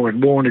show in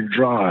Morning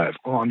Drive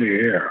on the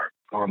air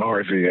on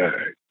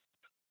RVA.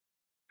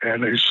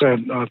 And they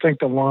said, I think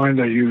the line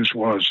they used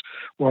was,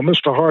 "Well,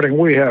 Mr. Harding,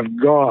 we have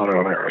God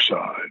on our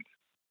side."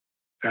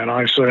 And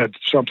I said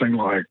something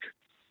like,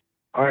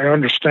 "I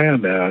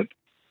understand that,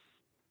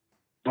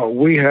 but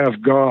we have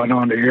God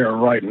on the air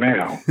right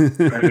now,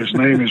 and his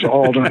name is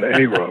Alden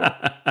Aro.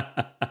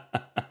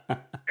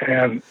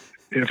 And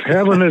if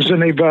heaven is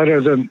any better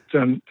than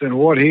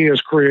what he has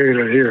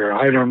created here,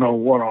 I don't know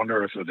what on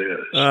earth it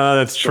is."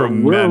 That's so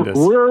tremendous.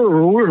 We're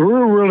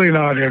really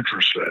not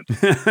interested.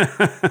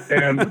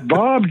 And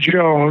Bob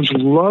Jones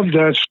loved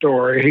that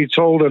story. He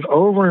told it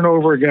over and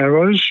over again.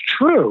 Well, it's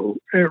true.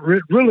 It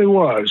really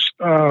was.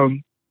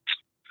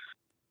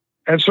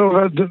 And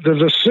so the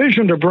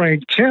decision to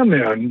bring Tim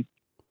in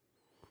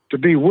to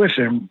be with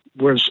him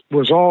was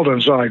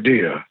Alden's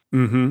idea.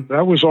 Mm-hmm.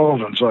 That was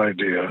Alden's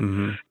idea.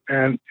 Mm-hmm.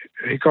 And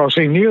because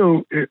he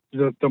knew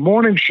the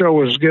morning show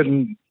was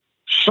getting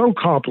so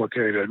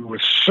complicated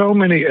with so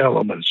many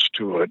elements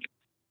to it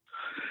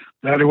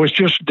that it was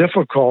just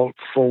difficult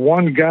for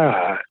one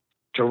guy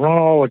to run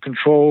all the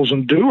controls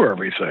and do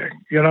everything,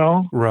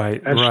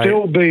 Right. and right.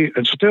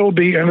 still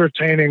be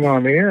entertaining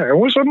on the air. It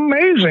was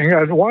amazing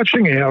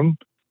watching him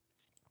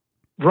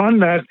run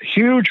that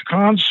huge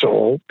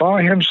console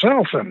by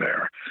himself in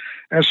there.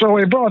 And so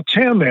he brought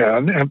Tim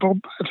in, and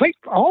I think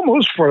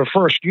almost for the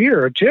first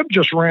year, Tim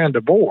just ran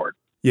the board.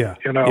 Yeah.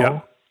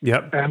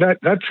 Yep. And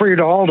that freed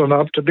Alden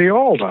up to be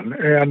Alden,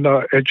 and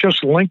it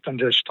just lengthened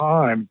his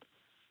time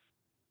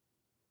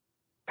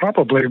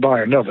probably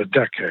by another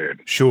decade.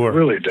 Sure. It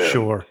really did.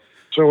 Sure.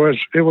 So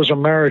it was a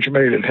marriage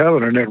made in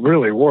heaven, and it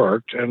really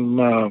worked.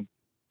 And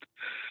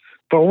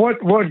but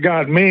what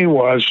got me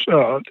was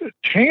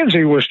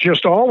Tansy was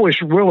just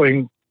always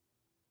willing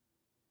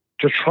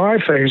to try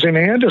things, and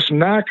he had this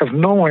knack of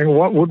knowing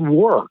what would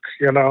work,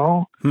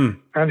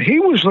 And he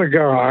was the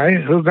guy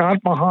who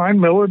got behind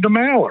Millard to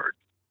Mallard.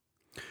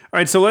 All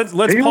right, so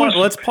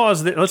let's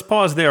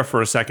pause there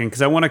for a second,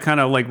 because I want to kind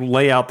of like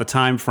lay out the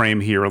time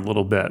frame here a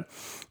little bit.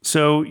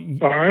 So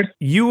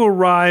you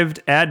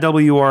arrived at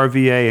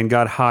WRVA and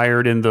got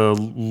hired in the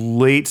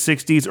late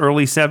 60s,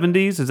 early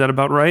 70s. Is that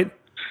about right?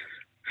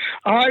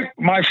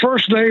 My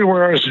first day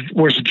was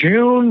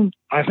June.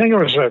 I think it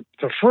was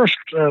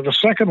the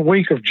second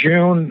week of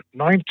June,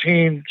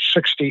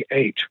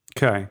 1968.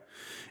 Okay,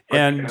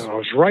 and I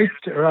was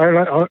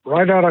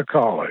right out of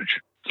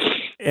college.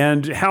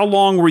 And how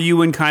long were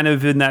you in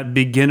that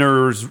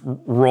beginner's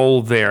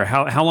role there?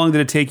 How long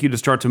did it take you to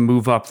start to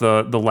move up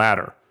the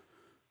ladder?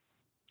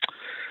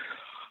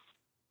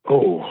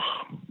 Oh.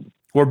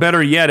 Or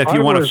better yet, if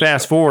you want to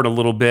fast forward a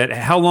little bit,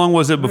 how long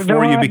was it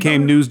before you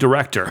became news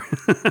director?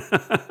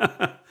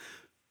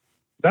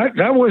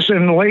 That was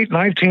in late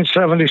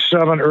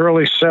 1977,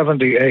 early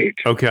 78.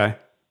 Okay.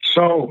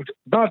 So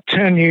about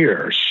 10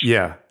 years.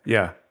 Yeah.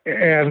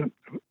 And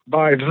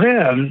by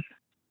then,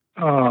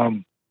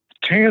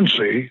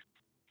 Tansy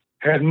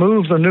had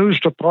moved the news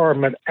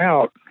department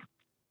out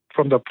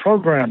from the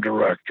program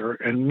director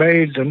and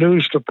made the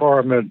news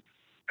department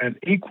an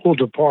equal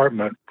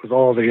department with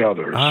all the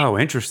others. Oh,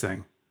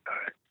 interesting.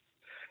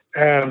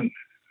 And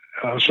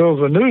so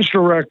the news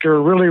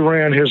director really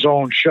ran his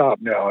own shop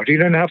now. He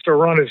didn't have to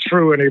run it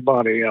through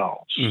anybody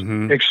else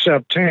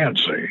except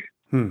Tansy,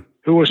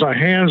 who was a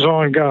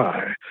hands-on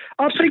guy.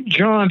 I think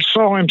John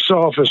saw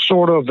himself as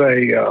sort of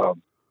a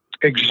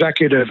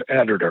executive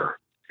editor.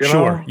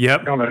 Sure.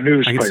 Yep. On a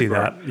newspaper. I can see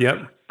that.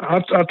 Yep.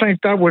 I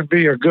think that would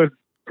be a good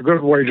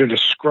way to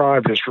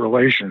describe his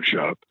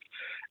relationship.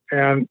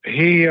 And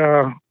he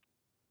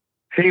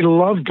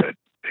loved it.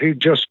 He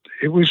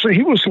was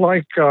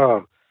like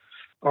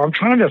I'm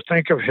trying to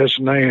think of his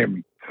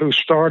name. Who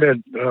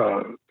started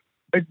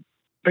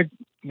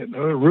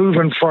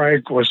Reuben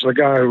Frank was the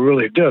guy who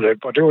really did it,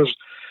 but it was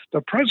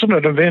the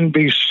president of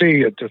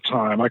NBC at the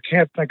time. I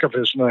can't think of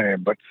his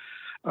name, but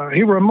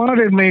he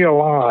reminded me a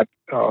lot.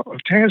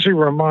 Tansy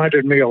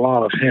reminded me a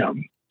lot of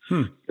him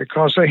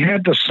because they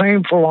had the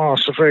same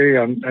philosophy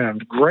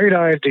and great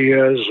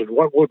ideas and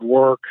what would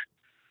work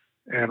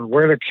and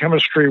where the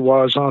chemistry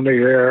was on the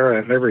air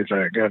and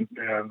everything. And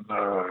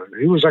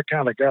he was that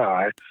kind of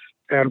guy.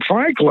 And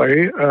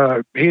frankly,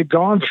 he'd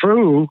gone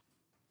through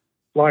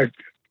like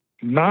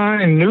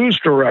 9 news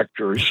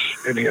directors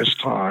in his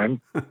time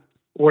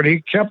when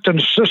he kept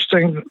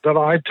insisting that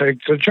I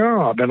take the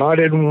job, and I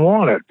didn't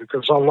want it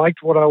because I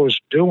liked what I was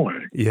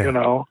doing.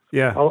 Yeah.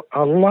 Yeah.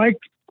 I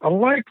liked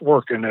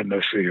working in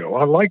the field.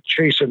 I liked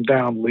chasing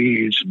down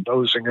leads and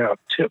nosing out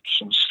tips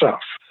and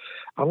stuff.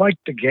 I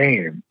liked the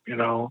game,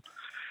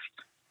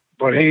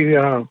 But he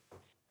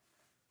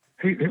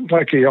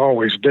like he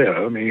always did.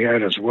 I mean, he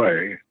had his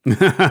way,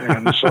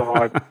 and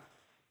so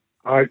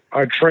I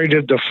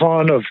traded the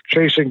fun of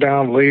chasing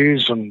down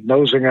leads and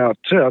nosing out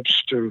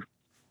tips to,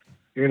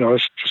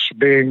 just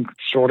being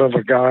sort of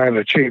a guy in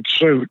a cheap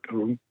suit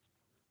who,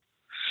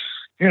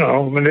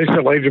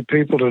 manipulated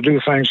people to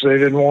do things they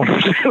didn't want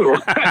to do.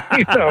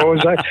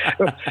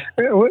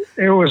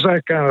 It was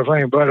that kind of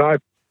thing. But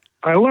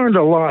I learned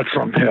a lot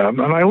from him,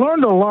 and I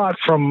learned a lot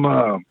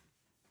from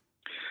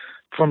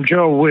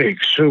Joe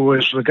Weeks, who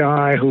was the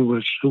guy who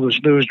was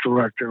news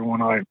director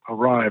when I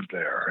arrived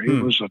there. He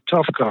was a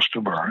tough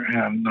customer,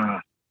 and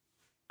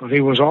but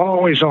he was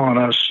always on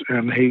us,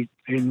 and he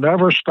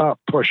never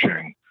stopped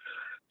pushing.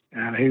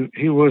 And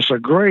he was a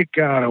great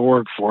guy to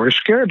work for. He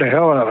scared the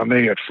hell out of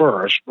me at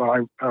first,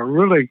 but I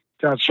really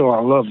got so I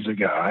loved the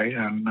guy,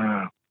 and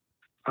I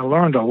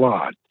learned a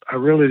lot. I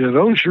really did.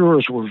 Those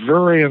years were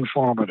very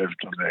informative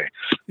to me.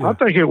 Yeah. I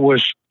think it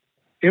was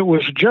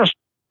just,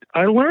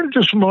 I learned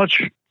as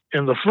much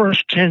in the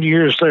first 10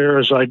 years there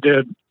as I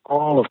did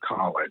all of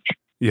college.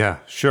 Yeah,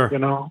 sure.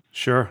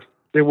 Sure.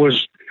 It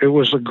was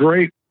a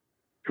great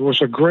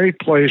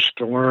place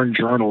to learn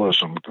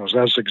journalism because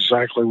that's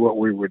exactly what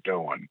we were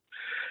doing.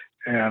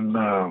 And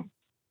I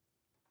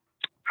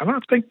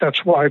think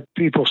that's why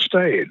people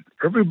stayed.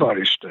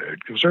 Everybody stayed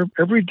because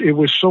it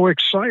was so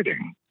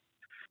exciting.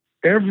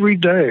 Every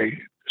day,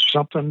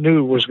 something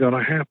new was going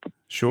to happen.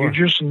 Sure. You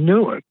just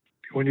knew it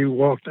when you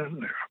walked in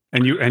there.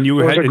 And you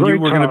were going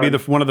to be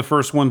one of the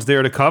first ones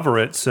there to cover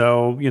it.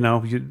 So, you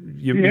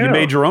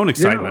made your own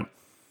excitement.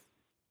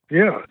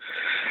 Yeah.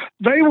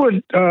 They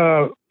would,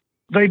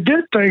 they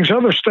did things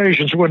other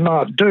stations would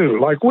not do.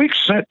 Like we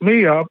sent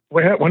me up,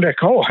 when they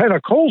had a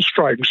coal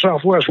strike in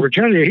Southwest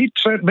Virginia, he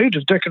sent me to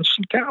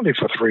Dickinson County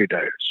for 3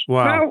 days.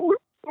 Wow. Now,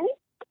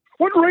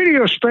 what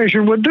radio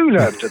station would do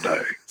that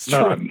today?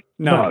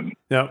 None.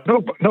 Yep.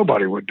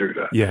 Nobody would do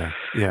that. Yeah.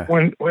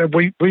 When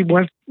we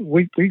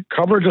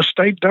covered the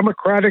state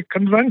Democratic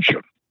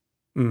convention.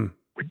 Mm.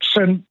 We'd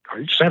sent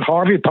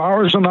Harvey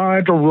Powers and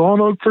I to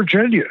Roanoke,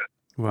 Virginia.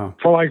 Wow.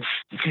 For like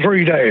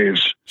 3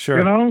 days. Sure.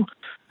 You know?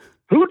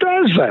 Who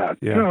does that?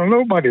 Yeah.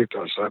 Nobody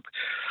does that.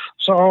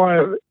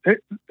 So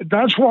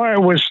that's why it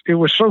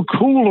was so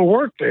cool to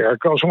work there,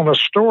 because when the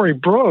story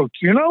broke,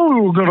 we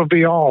were going to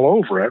be all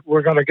over it.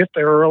 We're going to get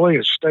there early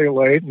and stay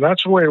late, and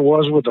that's the way it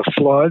was with the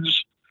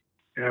floods.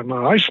 And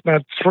I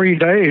spent 3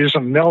 days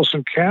in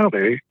Nelson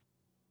County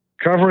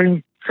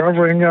covering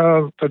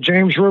the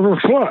James River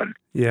flood.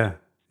 Yeah.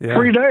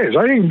 3 days.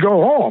 I didn't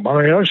go home.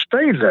 I mean, I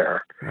stayed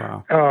there.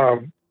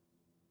 Wow.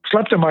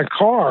 Slept in my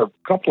car a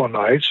couple of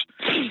nights,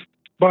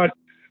 but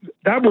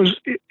that was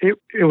it.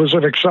 It was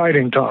an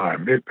exciting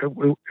time.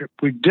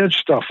 We did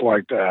stuff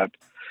like that,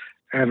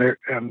 and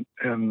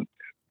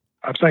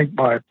I think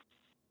by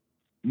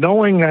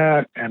knowing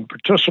that and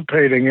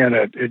participating in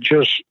it,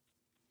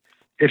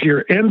 if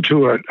you're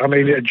into it, I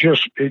mean,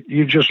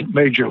 you just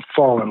made you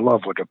fall in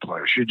love with the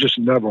place. You just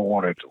never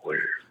wanted to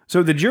leave.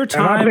 So did your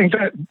time? And I think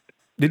that.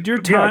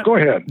 Yeah, go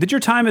ahead. Did your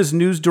time as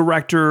news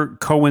director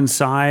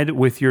coincide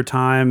with your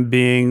time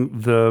being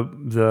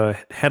the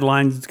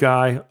headlines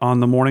guy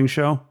on the morning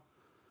show?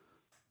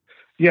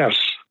 Yes.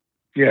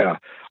 Yeah.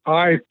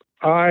 I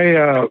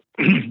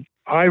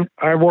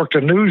worked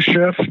a news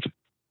shift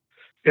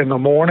in the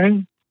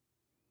morning,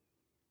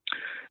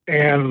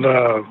 and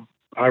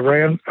I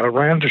ran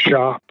the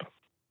shop.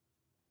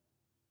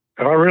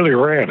 And I really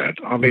ran it.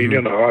 I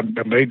mean, I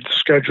made the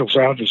schedules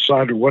out,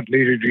 decided what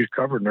needed to be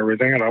covered and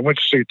everything. And I went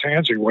to see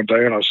Tansy one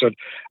day, and I said,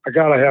 I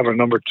got to have a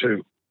number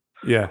 2.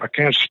 Yeah. I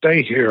can't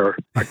stay here.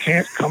 I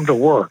can't come to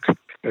work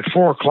at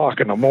 4:00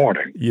 in the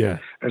morning. Yeah.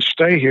 And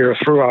stay here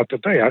throughout the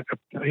day.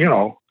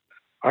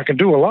 I can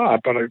do a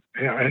lot, but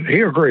and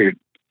he agreed.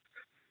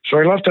 So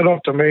he left it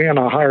up to me, and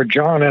I hired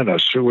John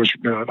Ennis, who was,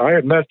 I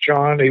had met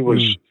John. He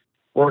was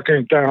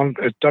working down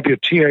at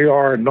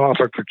WTAR in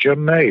Norfolk for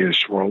Jim Mays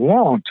for a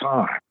long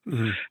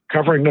time,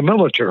 covering the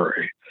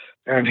military.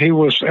 And he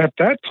was, at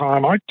that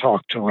time, I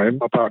talked to him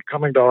about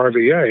coming to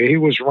RVA. He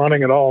was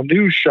running an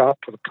all-news shop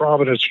for the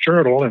Providence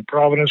Journal in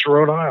Providence,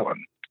 Rhode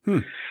Island.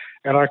 And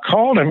I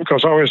called him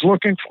because I was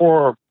looking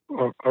for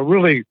a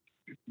really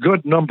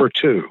good number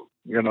 2,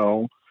 And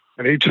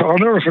I'll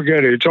never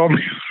forget it. He told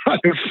me on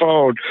the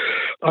phone,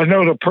 I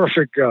know the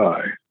perfect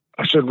guy.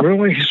 I said,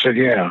 really? He said,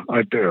 yeah,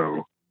 I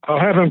do. I'll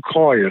have him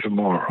call you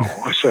tomorrow.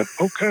 I said,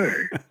 okay.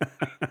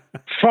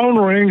 Phone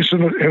rings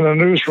in the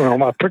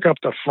newsroom. I pick up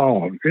the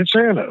phone. It's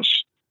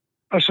Ennis.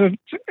 I said,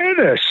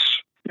 Ennis,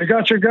 you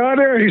got your guy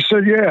there? He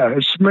said, yeah,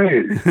 it's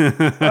me.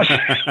 I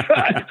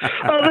said,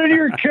 oh, then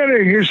you're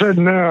kidding. He said,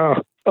 no.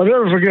 I'll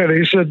never forget it.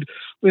 He said,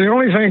 the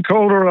only thing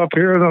colder up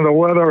here than the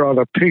weather are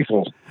the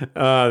people. That's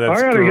I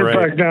got to get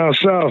back down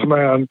south,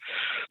 man.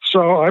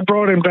 So I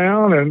brought him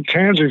down, and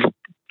Tansy,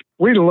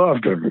 we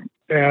loved him.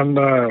 And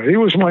he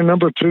was my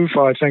number 2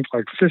 for, I think,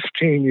 like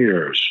 15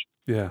 years.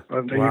 Yeah.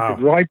 You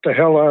could write the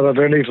hell out of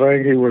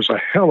anything. He was a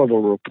hell of a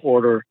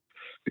reporter.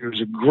 He was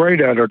a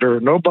great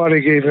editor.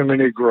 Nobody gave him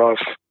any gruff.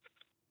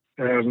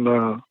 And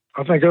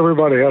I think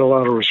everybody had a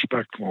lot of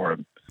respect for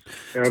him.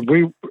 And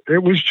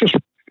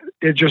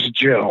it just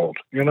gelled,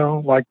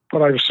 like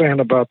what I was saying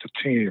about the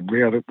team.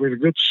 We had a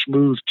good,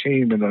 smooth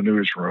team in the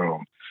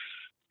newsroom.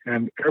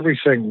 And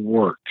everything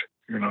worked.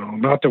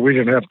 Not that we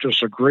didn't have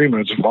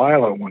disagreements,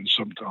 violent ones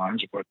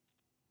sometimes, but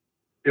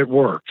it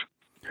worked.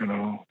 It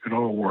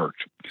all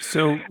worked.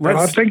 So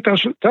I think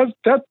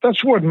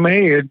that's what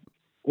made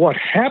what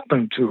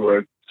happened to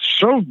it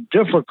so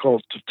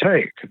difficult to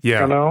take.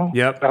 Yeah.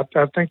 Yep.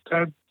 I think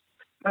that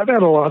had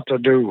a lot to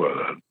do with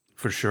it.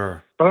 For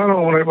sure. But I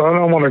don't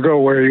want to go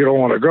where you don't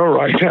want to go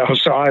right now.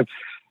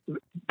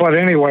 But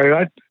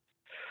anyway,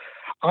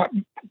 I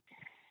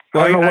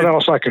don't know what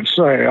else I can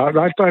say. I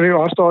thought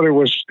it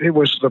was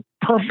the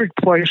perfect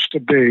place to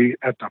be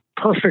at the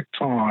perfect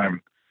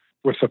time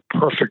with the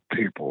perfect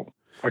people.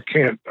 I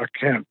can't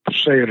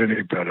say it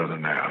any better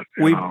than that.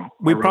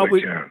 We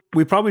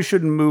probably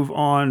shouldn't move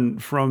on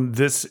from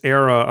this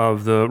era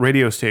of the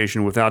radio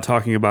station without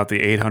talking about the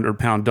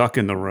 800-pound duck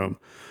in the room.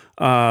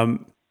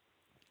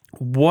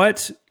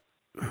 What?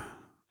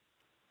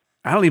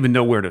 I don't even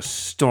know where to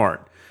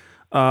start.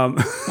 When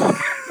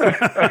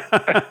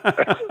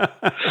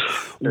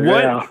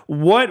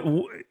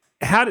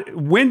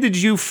did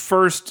you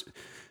first?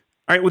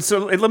 All right, well,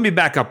 so let me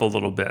back up a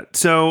little bit.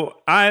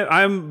 So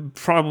I'm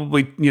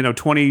probably,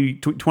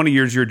 20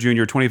 years your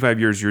junior, 25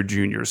 years your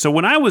junior. So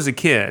when I was a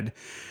kid,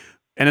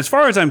 and as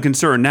far as I'm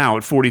concerned now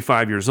at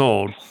 45 years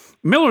old,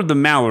 Millard the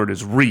Mallard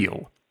is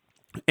real.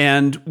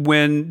 And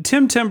when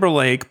Tim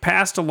Timberlake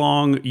passed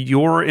along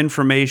your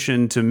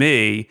information to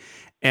me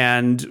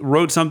and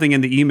wrote something in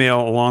the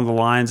email along the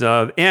lines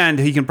of, and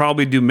he can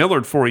probably do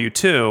Millard for you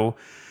too,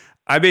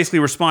 I basically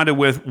responded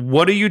with,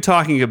 what are you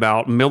talking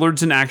about?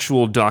 Millard's an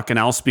actual duck, and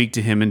I'll speak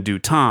to him in due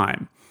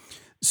time.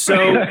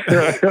 So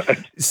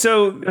can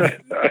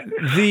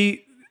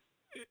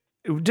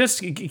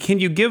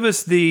you give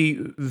us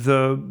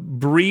the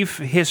brief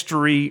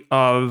history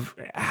of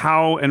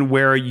how and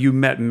where you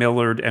met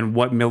Millard and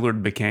what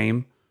Millard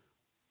became?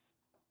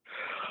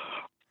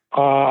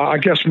 I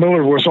guess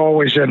Millard was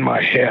always in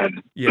my head.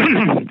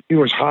 Yeah. He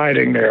was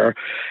hiding there.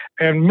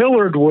 And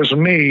Millard was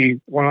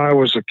me when I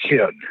was a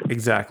kid.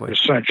 Exactly.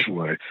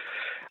 Essentially.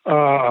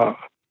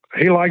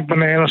 He liked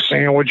banana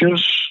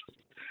sandwiches.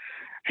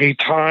 He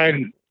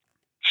tied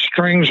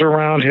strings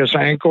around his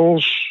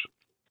ankles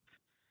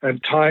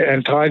and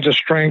tied the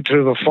string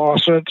to the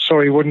faucet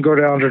so he wouldn't go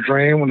down the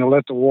drain when they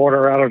let the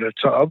water out of the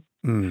tub,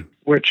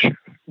 which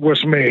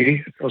was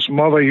me. His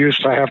mother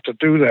used to have to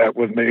do that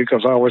with me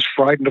because I was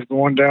frightened of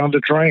going down the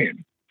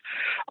drain.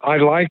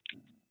 I'd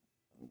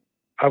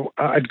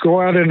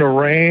go out in the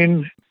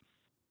rain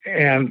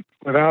and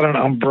without an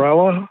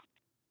umbrella.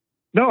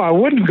 No, I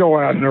wouldn't go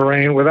out in the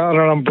rain without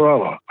an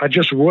umbrella. I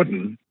just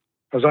wouldn't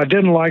because I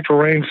didn't like the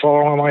rain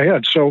falling on my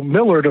head. So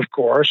Millard, of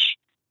course,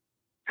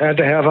 had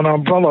to have an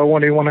umbrella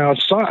when he went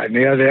outside, and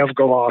he had to have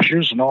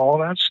galoshes and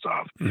all of that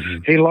stuff. Mm-hmm.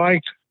 He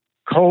liked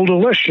Cold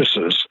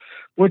Deliciouses,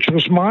 which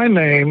was my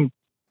name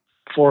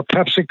for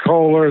Pepsi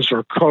Colas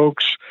or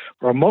Cokes,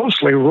 or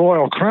mostly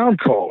Royal Crown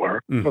Cola,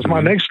 because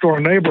my next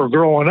door neighbor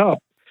growing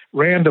up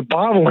ran the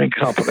bottling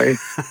company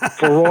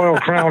for Royal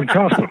Crown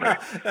Company.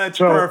 That's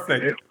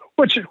perfect.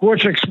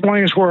 Which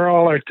explains where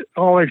all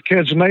our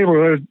kids'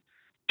 neighborhood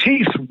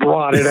teeth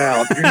blotted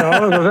out.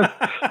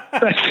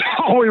 That's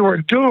all we were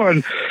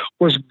doing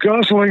was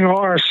guzzling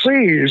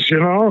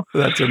RCs.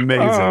 That's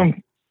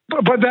amazing.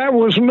 But that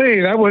was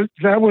me. That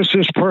was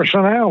his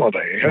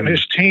personality, and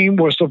his team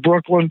was the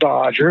Brooklyn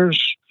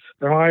Dodgers,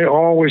 and I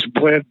always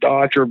bled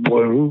Dodger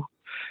blue.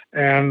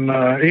 And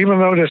even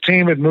though the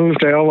team had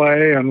moved to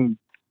L.A. and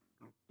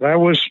that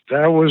was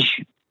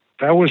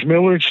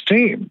Millard's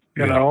team,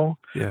 you know.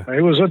 Yeah.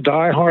 He was a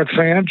diehard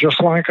fan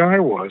just like I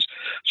was.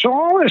 So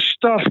all this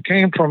stuff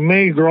came from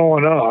me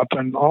growing up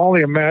and all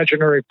the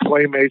imaginary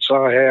playmates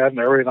I had and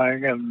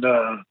everything. And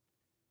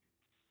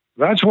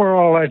that's where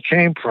all that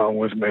came from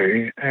with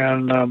me.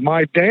 And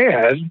my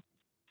dad,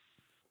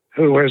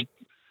 who was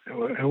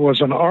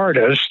an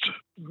artist,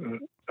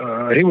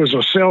 he was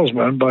a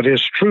salesman, but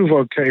his true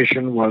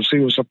vocation was he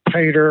was a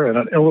painter and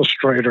an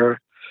illustrator.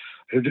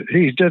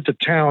 He did the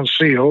town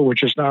seal,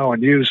 which is now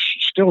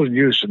still in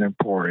use in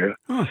Emporia.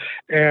 Huh.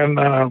 And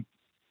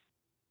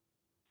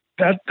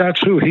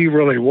that's who he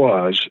really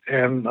was.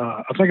 And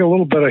I think a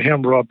little bit of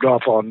him rubbed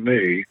off on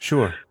me.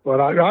 Sure. But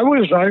I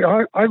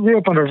grew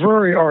up in a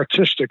very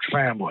artistic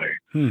family.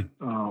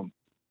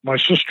 My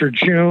sister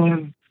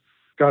June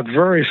got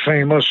very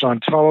famous on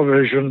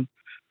television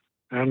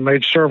and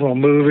made several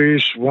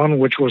movies, one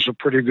which was a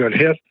pretty good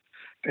hit.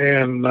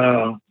 And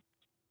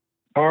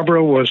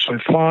Barbara was a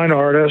fine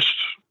artist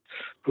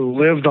who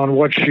lived on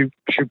what she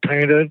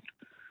painted.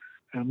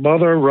 And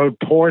Mother wrote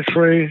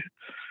poetry.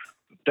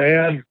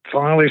 Dad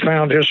finally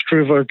found his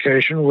true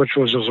vocation, which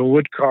was as a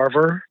wood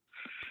carver.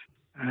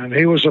 And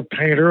he was a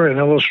painter and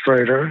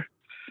illustrator.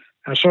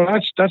 And so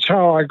that's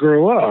how I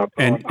grew up.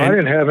 And I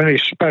didn't have any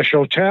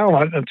special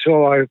talent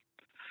until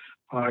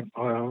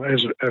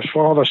as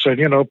Father said,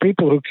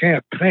 people who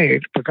can't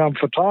paint become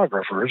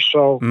photographers.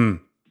 So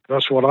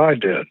that's what I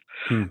did.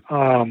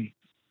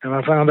 And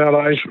I found out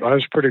I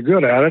was pretty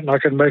good at it and I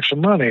could make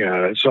some money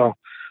at it. So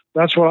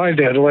that's what I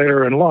did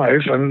later in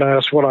life, and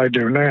that's what I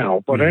do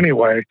now. But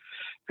anyway,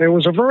 it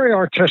was a very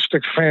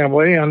artistic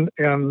family, and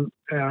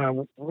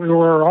we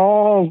were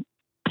all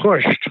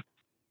pushed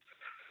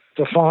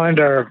to find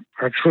our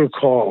true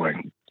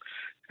calling.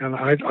 And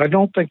I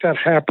don't think that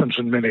happens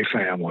in many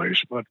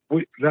families, but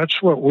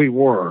that's what we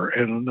were.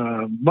 And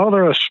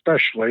Mother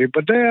especially,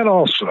 but Dad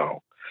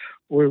also.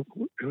 The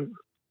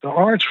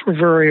arts were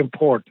very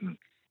important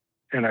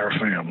in our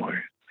family.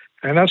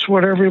 And that's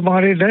what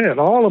everybody did.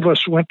 All of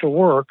us went to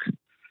work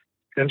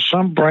in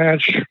some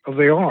branch of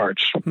the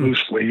arts,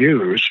 loosely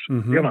used,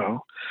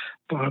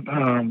 but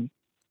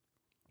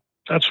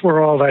that's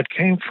where all that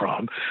came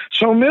from.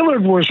 So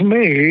Millard was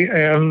me,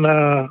 and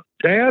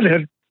Dad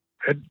had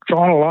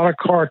drawn a lot of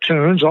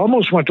cartoons,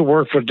 almost went to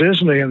work for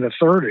Disney in the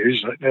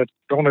 30s at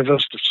Buena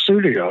Vista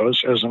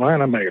Studios as an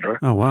animator.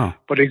 Oh, wow.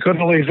 But he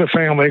couldn't leave the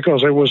family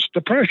because it was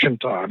Depression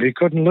time. He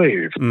couldn't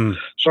leave.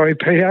 So he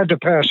had to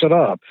pass it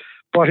up.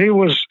 But he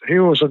was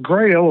a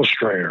great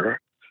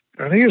illustrator,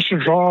 and he used to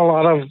draw a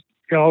lot of,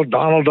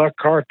 Donald Duck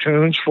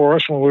cartoons for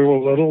us when we were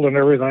little and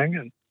everything.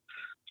 And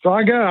so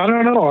I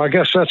don't know, I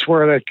guess that's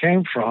where that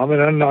came from.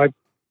 And then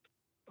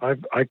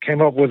I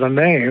came up with a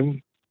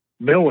name,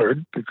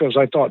 Millard, because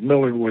I thought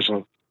Millard was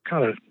a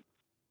kind of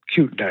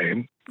cute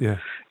name. Yeah.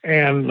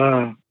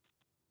 And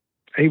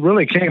he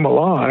really came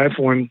alive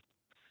when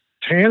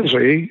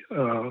Tansy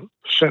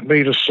sent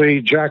me to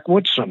see Jack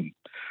Woodson.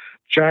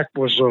 Jack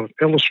was an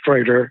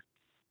illustrator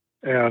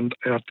and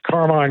at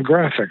Carmine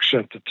Graphics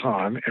at the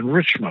time in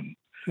Richmond.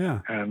 Yeah.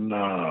 And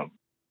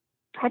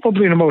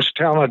probably the most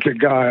talented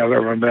guy I've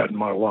ever met in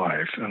my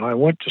life. And I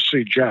went to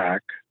see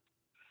Jack,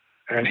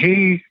 and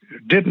he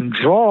didn't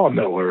draw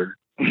Millard.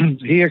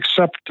 He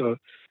accepted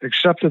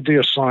the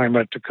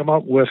assignment to come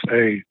up with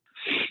a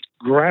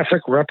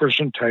graphic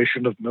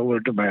representation of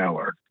Millard de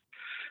Mallard.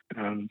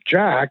 And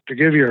Jack, to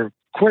give you a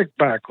quick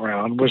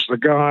background, was the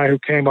guy who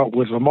came up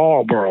with the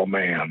Marlboro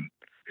Man.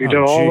 He did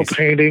all the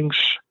paintings.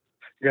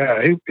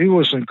 Yeah, he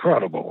was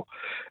incredible.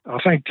 I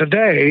think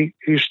today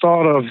he's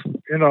thought of,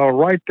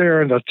 right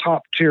there in the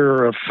top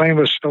tier of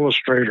famous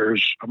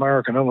illustrators,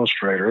 American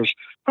illustrators.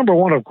 Number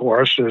one, of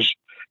course, is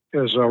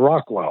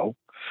Rockwell,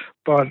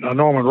 but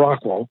Norman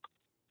Rockwell.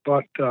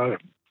 But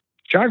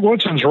Jack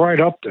Woodson's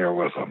right up there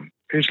with him.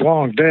 He's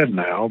long dead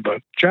now,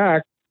 but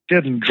Jack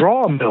didn't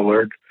draw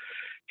Millard.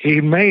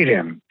 He made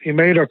him. He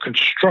made a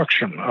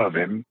construction of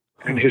him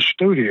in his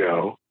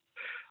studio,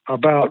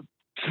 about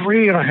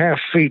 3.5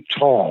 feet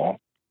tall.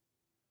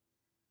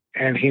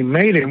 And he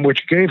made him,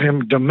 which gave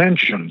him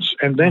dimensions.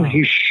 And then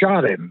he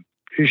shot him.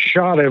 He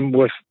shot him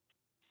with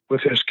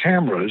his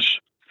cameras,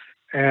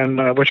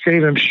 and which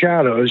gave him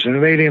shadows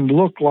and made him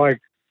look like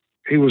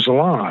he was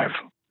alive.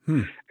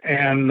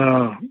 And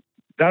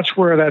that's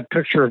where that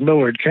picture of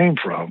Millard came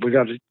from. We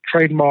got it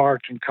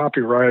trademarked and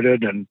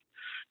copyrighted, and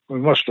we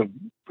must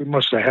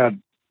have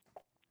had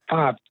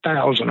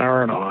 5,000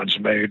 Iron-Ons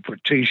made for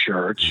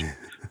T-shirts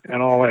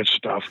and all that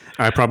stuff.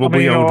 I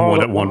probably owned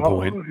one at one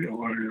point.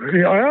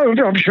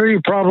 I'm sure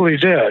you probably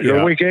did.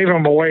 Yeah. We gave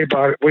them away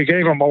by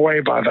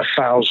the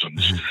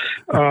thousands.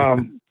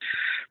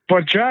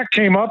 But Jack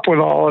came up with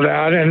all of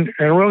that and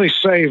really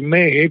saved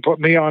me. He put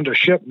me onto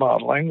ship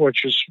modeling,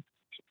 which is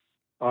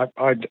I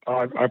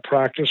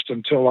practiced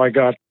until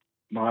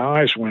my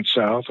eyes went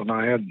south, and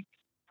I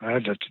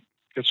had to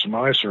get some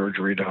eye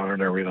surgery done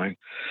and everything.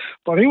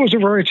 But he was a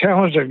very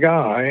talented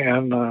guy,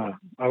 and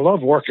I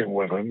loved working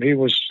with him. He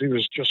was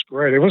just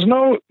great. It was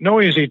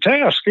no easy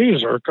task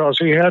either, because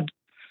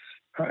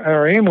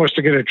our aim was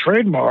to get it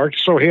trademarked,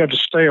 so he had to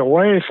stay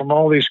away from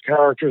all these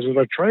characters that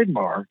are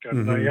trademarked,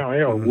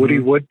 and Woody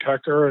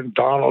Woodpecker and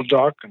Donald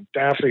Duck and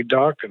Daffy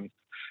Duck and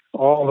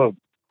all the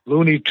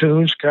Looney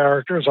Tunes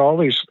characters, all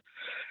these.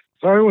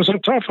 So it was a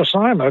tough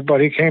assignment,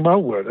 but he came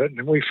up with it,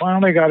 and we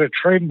finally got it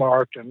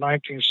trademarked in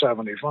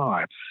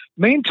 1975.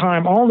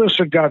 Meantime, all this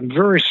had gotten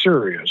very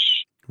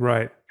serious.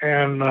 Right.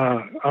 And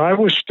I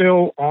was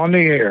still on the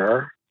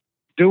air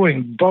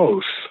doing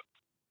both,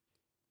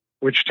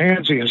 which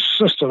Tansy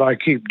insisted I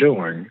keep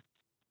doing.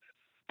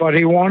 But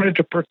he wanted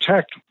to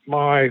protect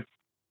my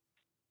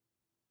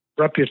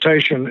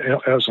reputation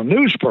as a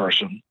news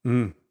person.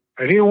 And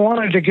he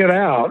wanted to get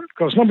out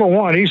because, number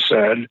one, he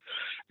said,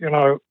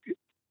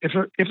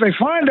 if they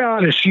find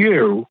out it's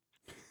you,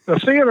 the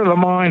theater of the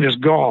mind is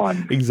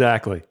gone.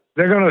 Exactly.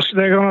 They're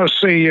gonna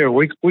see you.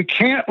 We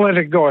can't let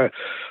it go.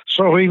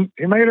 So he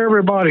made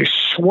everybody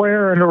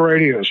swear in the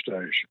radio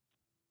station,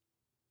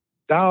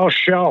 "Thou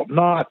shalt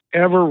not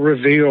ever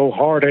reveal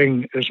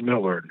Harding is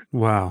Millard."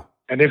 Wow.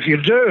 And if you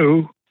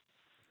do,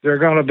 there are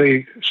going to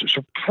be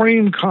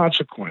supreme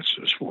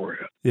consequences for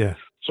you. Yeah.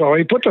 So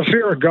he put the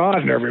fear of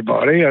God in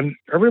everybody, and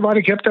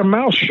everybody kept their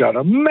mouth shut.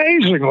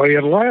 Amazingly,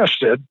 it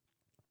lasted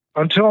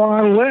until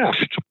I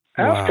left,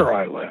 after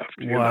I left.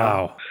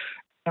 Wow.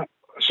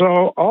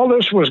 So all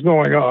this was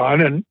going on,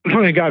 and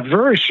it got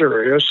very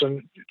serious,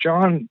 and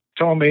John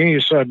told me, he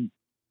said,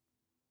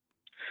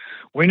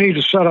 "We need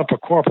to set up a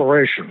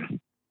corporation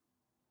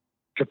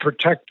to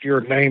protect your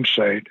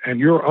namesake and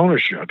your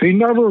ownership." He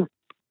never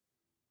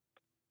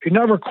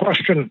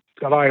questioned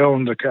that I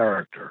owned the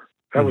character.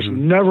 That was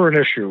never an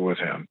issue with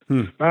him.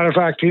 Matter of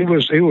fact, he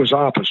was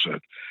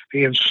opposite.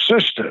 He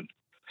insisted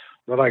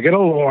that I get a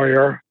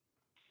lawyer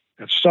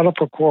and set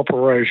up a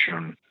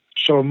corporation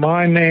so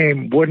my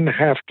name wouldn't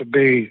have to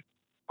be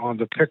on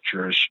the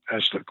pictures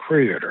as the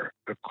creator.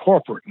 The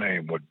corporate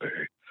name would be.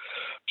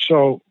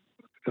 So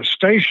the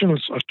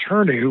station's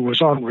attorney, who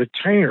was on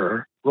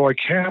retainer, Roy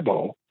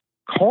Cabell,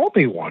 called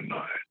me one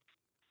night.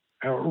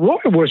 And Roy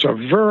was a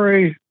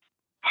very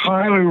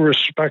highly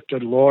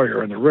respected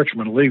lawyer in the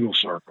Richmond legal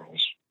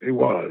circles. He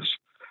was.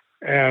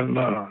 And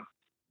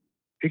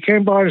he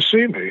came by to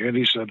see me, and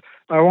he said,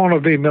 "I want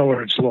to be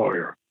Millard's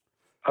lawyer.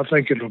 I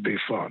think it'll be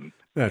fun."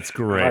 That's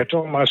great. And I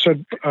told him, I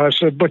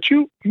said, "But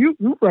you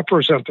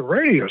represent the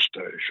radio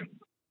station.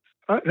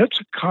 That's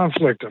a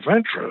conflict of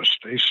interest."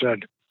 He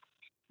said,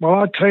 "Well,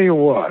 I'll tell you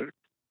what,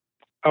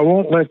 I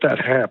won't let that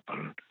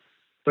happen.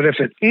 But if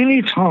at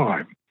any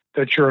time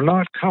that you're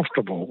not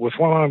comfortable with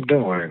what I'm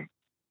doing,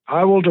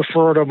 I will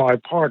defer to my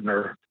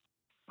partner."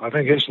 I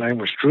think his name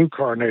was Drew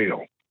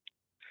Carneal.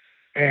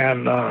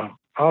 "And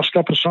I'll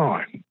step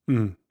aside.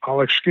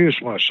 I'll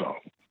excuse myself."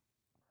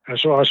 And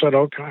so I said,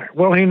 okay.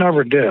 Well, he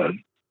never did.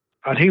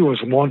 And he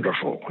was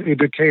wonderful. He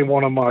became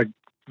one of my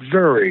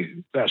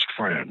very best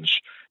friends.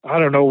 I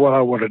don't know what I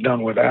would have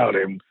done without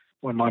him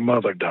when my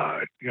mother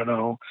died, you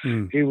know.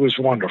 He was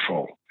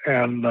wonderful.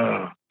 And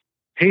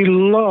he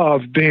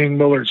loved being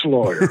Millard's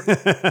lawyer.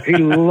 He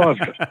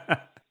loved it.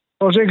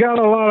 Because he got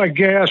a lot of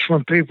gas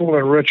from people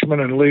in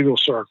Richmond and legal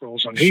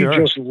circles, and he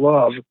just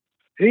loved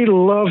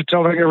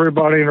telling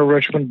everybody in a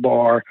Richmond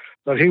bar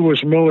that he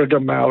was Millard de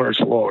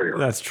Mallard's lawyer.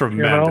 That's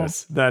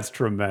tremendous. You know? That's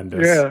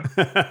tremendous. Yeah.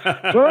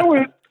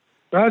 So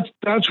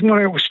that's when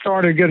it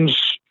started getting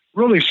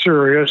really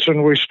serious,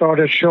 and we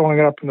started showing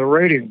up in the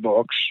rating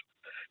books.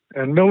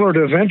 And Millard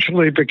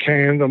eventually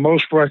became the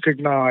most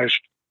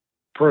recognized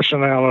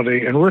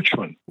personality in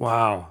Richmond.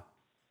 Wow.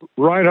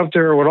 Right up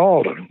there with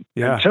Alden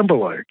and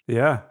Timberlake.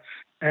 Yeah.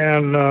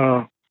 And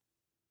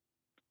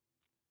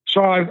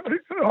so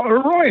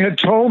Roy had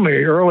told me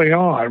early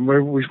on,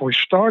 when we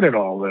started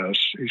all this,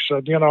 he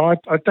said, you know,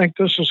 I think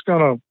this is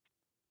gonna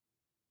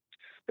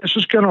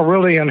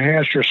really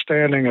enhance your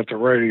standing at the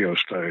radio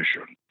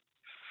station.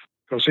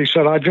 Because he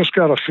said, I just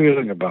got a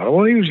feeling about it.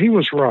 Well, he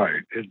was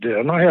right. It did.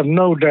 And I have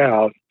no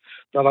doubt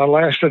that I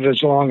lasted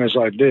as long as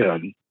I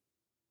did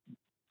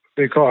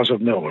because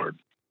of Millard.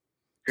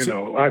 You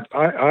know,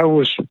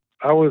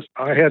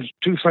 I had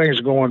two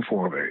things going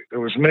for me. There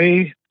was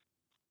me,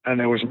 and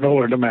there was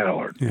Millard de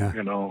Mallard. Yeah.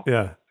 You know.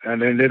 Yeah.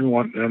 And they didn't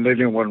want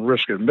to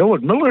risk it.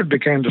 Millard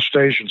became the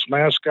station's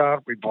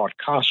mascot. We bought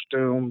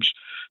costumes.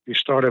 He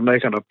started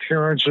making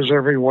appearances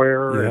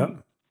everywhere. Yeah.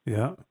 And,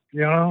 yeah.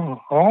 You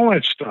know, all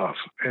that stuff.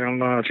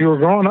 And if you were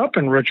growing up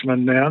in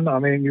Richmond then, I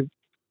mean, you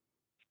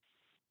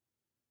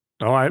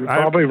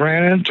probably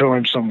ran into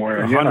him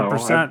somewhere.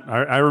 100%.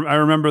 I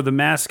remember the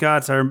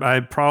mascots. I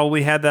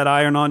probably had that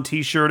iron-on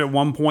T-shirt at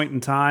one point in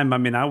time. I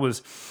mean, I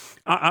was.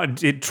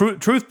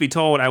 Truth be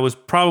told, I was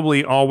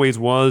probably always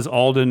was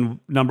Alden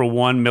number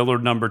 1,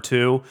 Millard number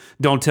 2.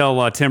 Don't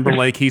tell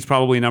Timberlake he's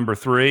probably number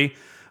 3.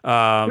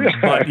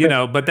 But you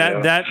know,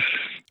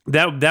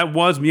 that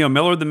was, you know,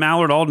 Millard the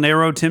Mallard, Alden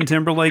Arrow, Tim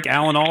Timberlake,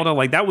 Alan Alda.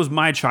 Like, that was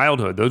my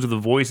childhood. Those are the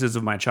voices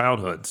of my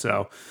childhood.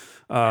 So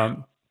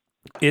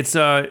it's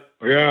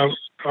yeah.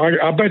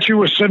 I bet you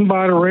were sitting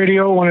by the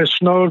radio when it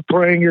snowed,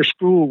 praying your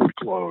school would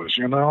close.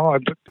 You know,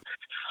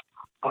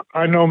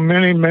 I know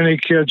many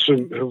kids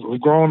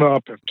who've grown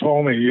up have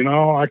told me, you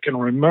know, I can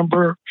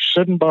remember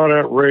sitting by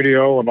that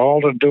radio and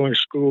Alden doing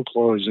school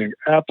closing,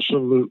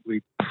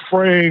 absolutely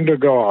praying to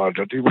God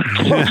that he would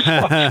close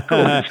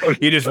my school.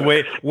 You just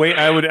wait.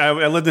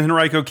 I lived in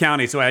Henrico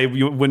County, so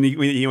when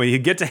you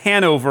get to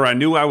Hanover, I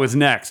knew I was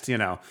next. You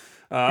know.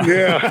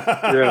 Yeah.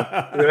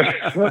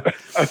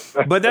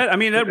 But that, I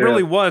mean, that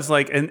really was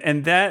like,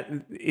 and that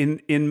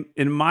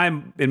in my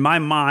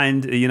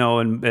mind, you know,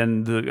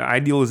 and the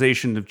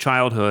idealization of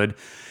childhood,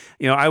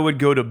 you know, I would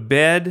go to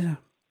bed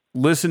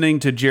listening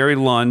to Jerry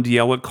Lund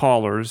yell at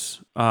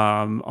callers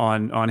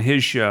on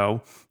his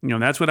show. You know,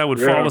 that's what I would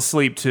fall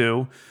asleep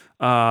to.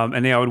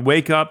 And then I would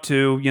wake up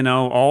to, you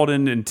know,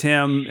 Alden and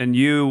Tim and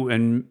you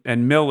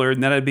and Millard,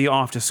 and then I'd be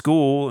off to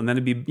school, and then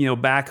it'd be, you know,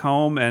 back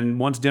home. And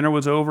once dinner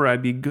was over,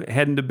 I'd be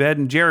heading to bed,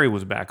 and Jerry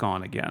was back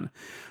on again.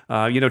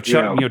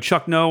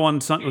 Chuck No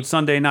on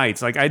Sunday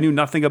nights. Like, I knew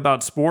nothing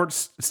about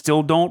sports,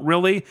 still don't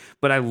really,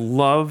 but I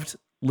loved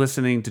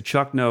listening to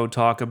Chuck No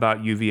talk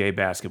about UVA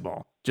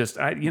basketball.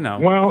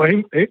 Well,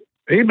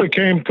 he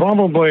became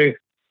probably.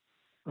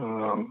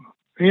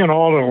 He and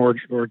Alden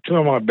were two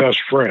of my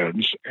best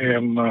friends,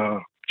 and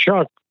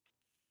Chuck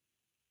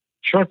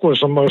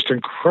was the most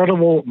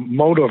incredible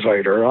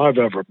motivator I've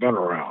ever been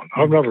around.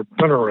 I've never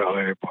been around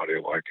anybody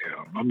like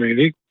him. I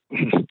mean,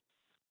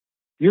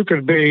 you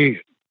could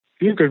be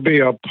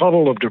a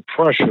puddle of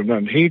depression,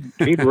 and he'd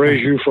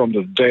raise you from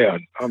the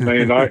dead. I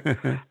mean,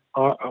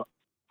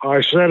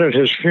 I said at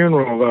his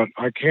funeral that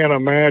I can't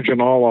imagine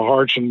all the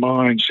hearts and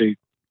minds he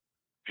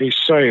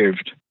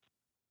saved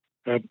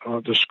at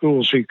the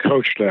schools he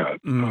coached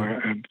at,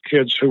 and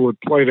kids who would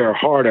play their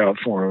heart out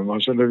for him. I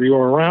said, if you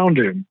were around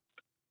him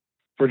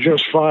for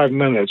just 5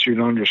 minutes, you'd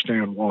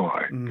understand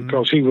why.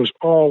 Because he was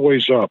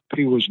always up.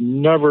 He was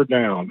never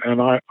down. And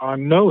I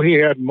know he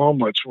had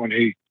moments when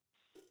he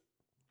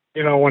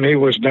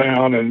was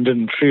down and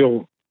didn't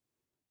feel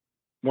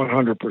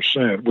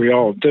 100%. We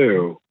all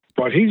do.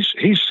 But he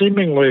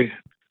seemingly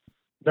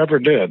never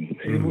did.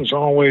 He was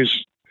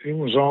always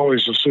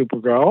a super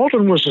guy.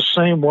 Alden was the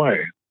same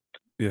way.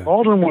 Yeah.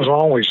 Alden was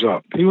always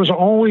up. He was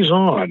always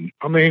on.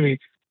 I mean,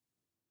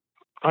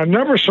 I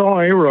never saw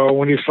Arrow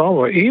when he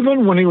fell.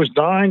 Even when he was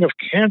dying of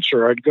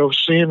cancer, I'd go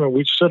see him, and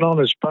we'd sit on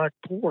his back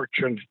porch,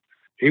 and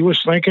he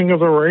was thinking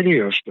of the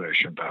radio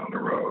station down the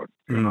road.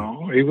 You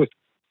know, he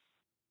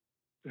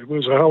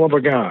was a hell of a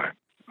guy.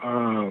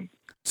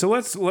 So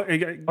I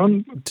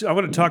want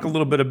to talk a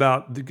little bit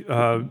about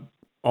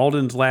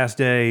Alden's last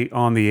day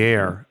on the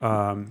air,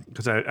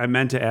 because I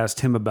meant to ask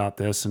Tim about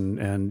this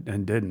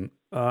and didn't.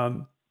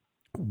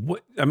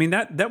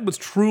 That was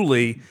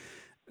truly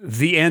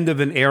the end of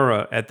an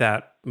era at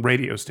that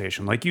radio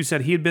station? Like you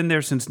said, you'd been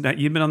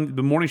on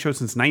the morning show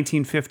since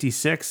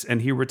 1956,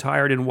 and he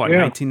retired in what,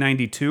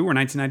 1992 or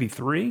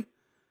 1993?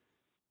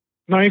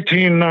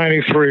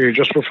 1993,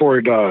 just before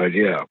he died.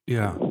 Yeah.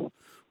 Yeah.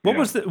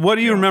 What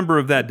do you remember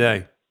of that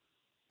day?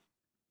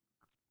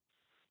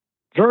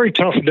 Very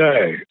tough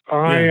day.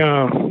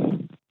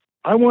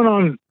 I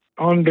went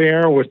on the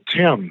air with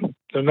Tim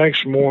the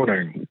next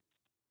morning,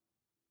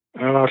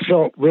 and I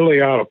felt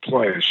really out of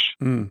place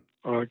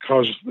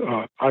because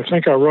I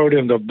think I wrote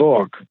in the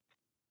book,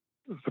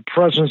 the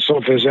presence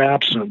of his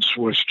absence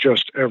was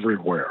just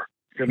everywhere.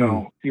 You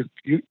know,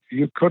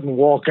 you couldn't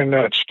walk in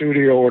that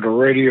studio or the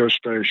radio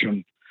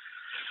station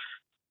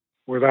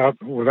without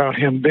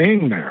him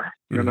being there.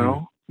 You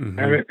know. Mm-hmm.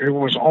 And it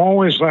was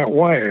always that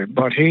way,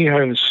 but he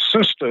had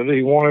insisted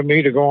he wanted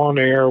me to go on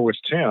the air with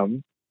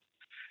Tim,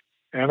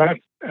 and I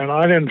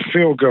didn't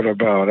feel good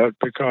about it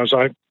because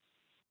I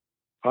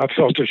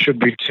felt it should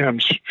be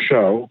Tim's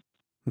show,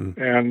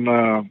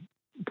 and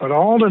but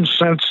Alden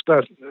sensed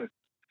that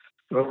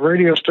the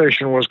radio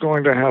station was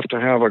going to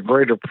have a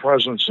greater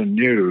presence in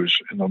news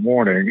in the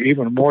morning,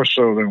 even more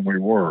so than we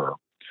were,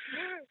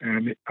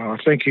 and I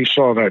think he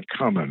saw that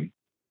coming.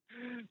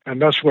 And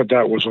that's what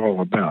that was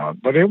all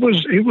about. But it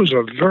was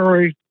a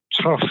very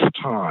tough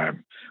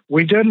time.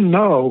 We didn't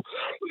know,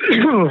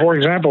 for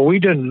example, I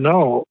didn't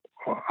know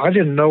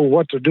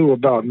what to do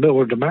about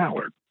Millard to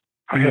Mallard.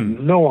 I had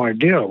no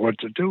idea what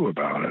to do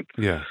about it.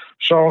 Yeah.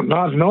 So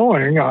not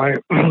knowing, I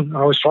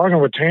was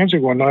talking with Tansy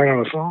one night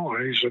on the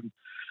phone, and he said,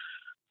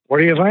 "What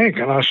do you think?"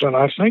 And I said,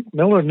 "I think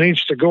Millard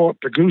needs to go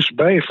up to Goose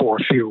Bay for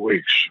a few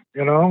weeks,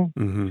 you know?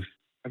 So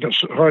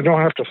I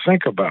don't have to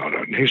think about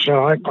it." And he said,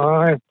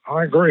 I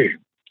agree.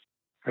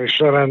 I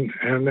said,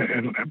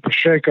 and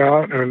shake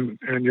out, and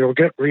you'll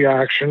get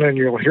reaction, and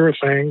you'll hear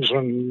things,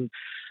 and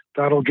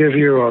that'll give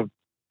you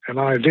an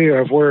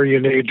idea of where you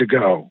need to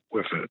go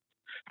with it.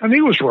 And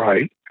he was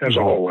right, as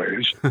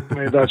always. I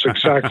mean, that's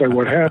exactly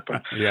what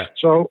happened. Yeah.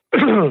 So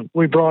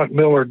we brought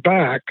Millard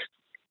back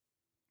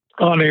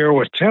on air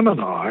with Tim and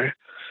I,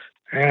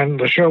 and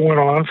the show went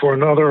on for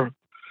another,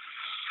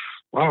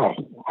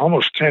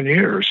 almost 10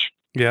 years.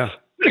 Yeah.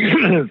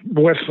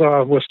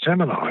 with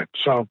Tim and I.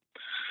 So.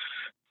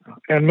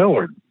 And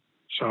Millard.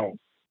 So,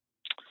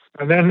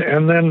 and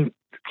then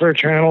Clear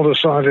Channel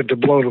decided to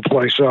blow the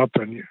place up,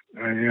 and you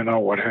know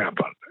what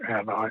happened.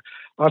 And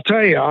I'll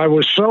tell you, I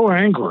was so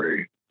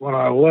angry when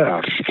I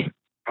left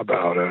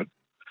about it.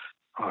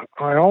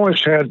 I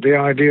always had the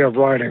idea of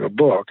writing a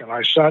book, and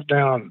I sat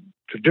down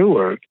to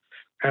do it,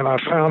 and I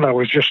found I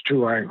was just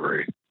too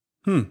angry.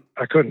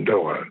 I couldn't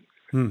do it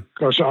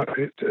because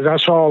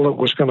that's all that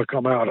was going to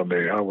come out of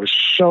me. I was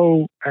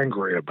so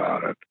angry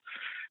about it.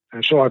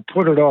 And so I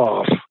put it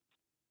off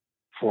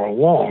for a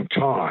long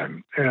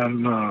time,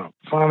 and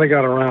finally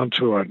got around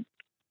to it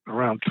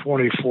around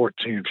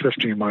 2014,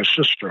 15. My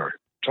sister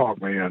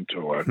talked me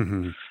into it,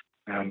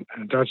 and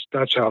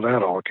that's how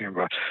that all came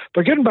about.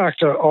 But getting back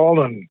to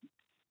Alden,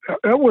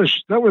 that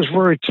was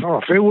very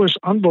tough. It was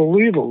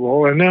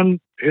unbelievable. And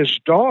then his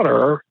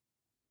daughter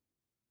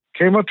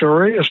came up to the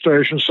radio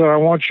station and said, "I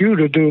want you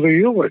to do the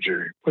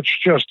eulogy,"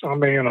 which just, I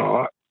mean, you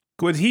know.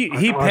 He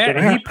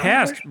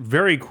passed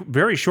very,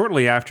 very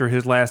shortly after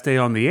his last day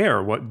on the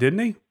air. What, didn't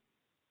he?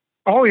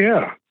 Oh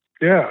yeah.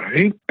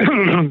 He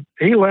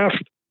he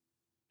left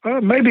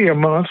maybe a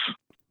month.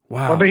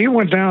 Wow. I mean, he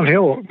went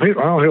downhill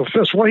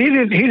fast. Well, he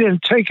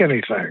didn't take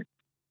anything.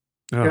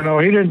 Oh. You know,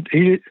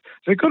 they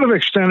could have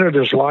extended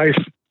his life.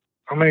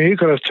 I mean, he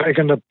could have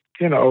taken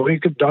he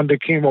could have done the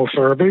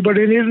chemotherapy, but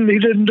he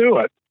didn't do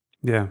it.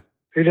 Yeah.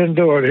 He didn't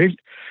do it.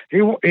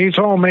 He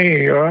told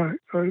me,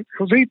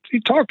 because he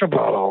talked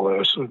about all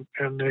this,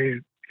 and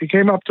he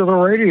came up to the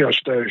radio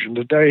station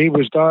the day he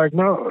was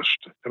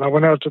diagnosed, and I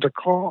went out to the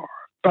car.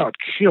 About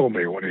killed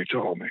me when he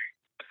told me.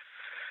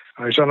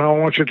 I said, "I don't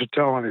want you to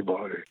tell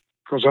anybody,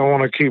 because I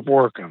want to keep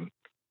working,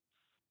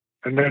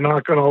 and they're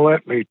not going to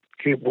let me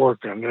keep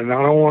working, and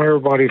I don't want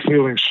everybody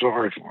feeling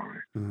sorry for me.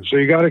 So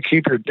you got to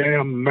keep your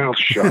damn mouth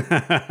shut."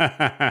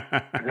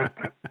 I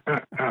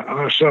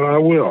said, "I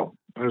will.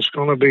 It's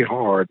going to be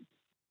hard."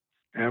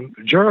 And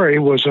Jerry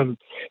was in,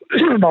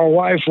 my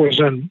wife was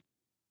in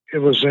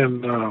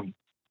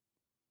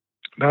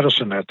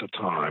medicine at the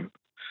time.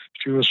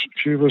 She was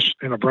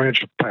in a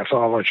branch of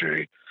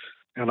pathology.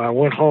 And I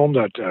went home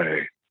that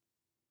day,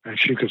 and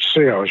she could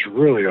see I was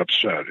really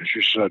upset. And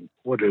she said,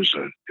 "What is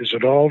it? Is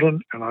it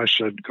Alden?" And I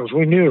said, because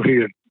we knew he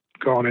had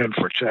gone in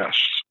for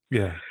tests.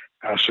 Yeah.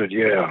 I said,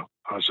 "Yeah."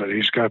 I said,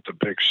 "He's got the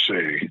big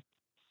C."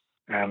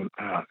 And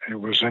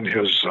it was in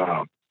his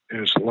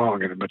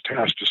lung, and it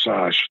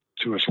metastasized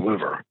to his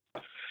liver.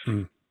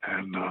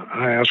 And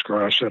I asked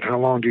her, I said, "How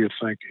long do you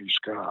think he's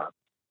got?"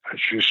 And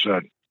she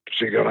said, "Is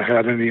he going to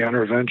have any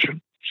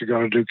intervention? Is he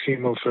going to do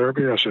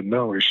chemotherapy?" I said,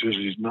 "No." He says,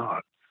 "He's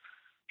not."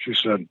 She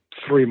said,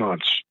 3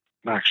 months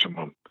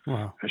maximum.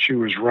 Wow. And she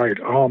was right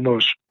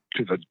almost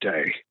to the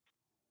day.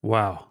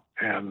 Wow.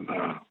 And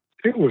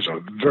it was a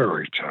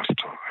very tough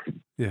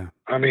time. Yeah.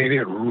 I mean,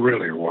 it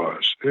really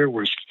was. It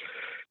was,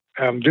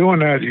 doing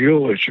that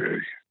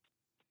eulogy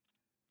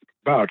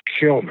about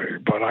kill me,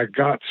 but I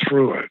got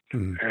through it.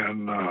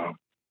 And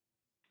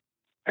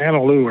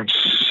Anna Lou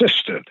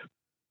insisted,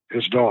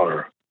 his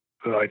daughter,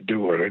 that I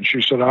do it. And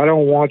she said, I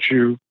don't want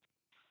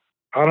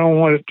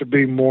it to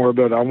be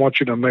morbid. I want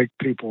you to make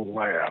people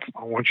laugh.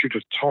 I want you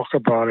to talk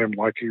about him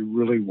like he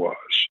really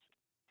was.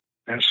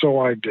 And so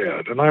I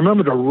did. And I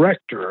remember the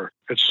rector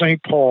at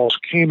St. Paul's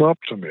came up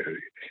to me.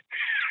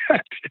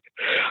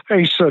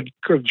 He said,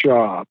 good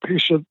job. He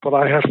said, but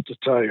I have to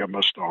tell you,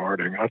 Mr.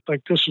 Harding, I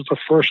think this is the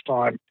first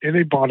time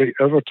anybody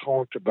ever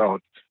talked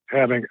about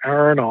having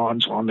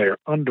iron-ons on their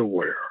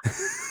underwear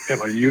in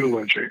a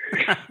eulogy.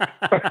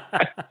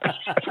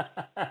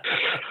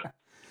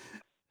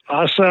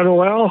 I said,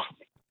 well,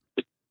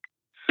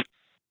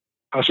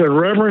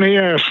 Reverend, he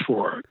asked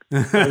for it.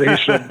 And he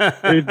said,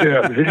 he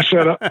did. He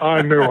said,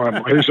 I knew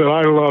him. He said,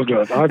 I loved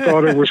it. I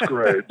thought it was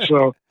great.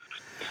 So,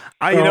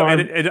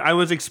 I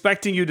was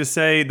expecting you to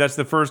say that's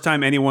the first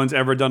time anyone's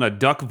ever done a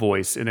duck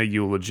voice in a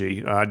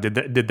eulogy.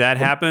 Did that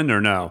happen or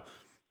no?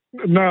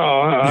 No,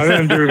 I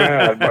didn't do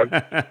that.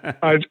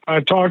 But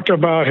I talked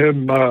about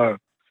him. I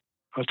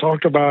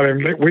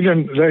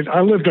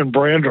lived in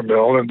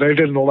Brandonville, and they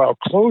didn't allow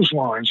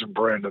clotheslines in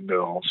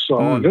Brandonville.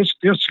 So this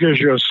gives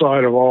you a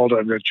side of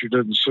Alden that you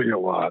didn't see a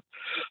lot.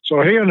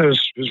 So he and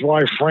his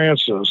wife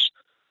Frances,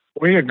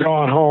 we had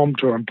gone home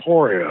to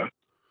Emporia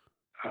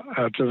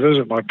to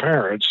visit my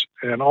parents,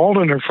 and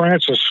Alden and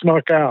Frances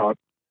snuck out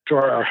to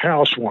our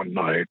house one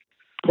night,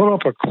 put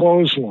up a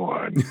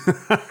clothesline,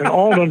 and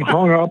Alden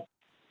hung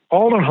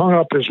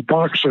up his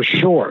box of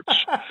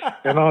shorts,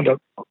 and on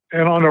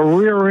the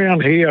rear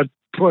end he had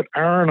put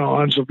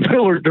iron-ons of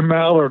Millard to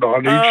Mallard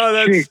on each cheek. Oh,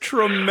 that's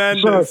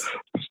tremendous.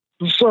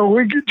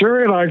 So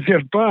Jerry and I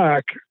get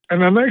back,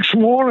 and the next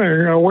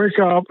morning I wake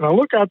up and I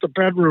look out the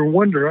bedroom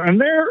window, and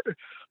there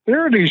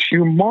are these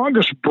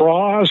humongous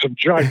bras and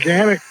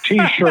gigantic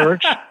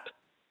T-shirts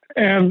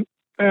and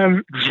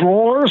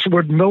drawers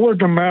with Millard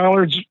to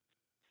Mallard's,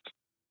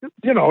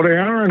 the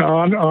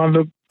iron-on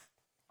the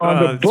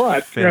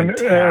butt.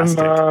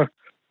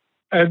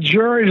 And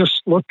Jerry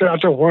just looked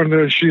out the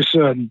window and she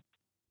said,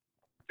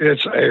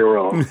 it's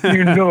Aaron.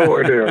 You know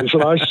it is.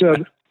 And I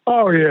said,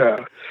 oh, yeah.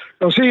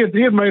 Because he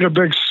had made a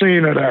big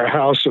scene at our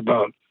house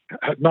about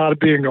not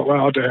being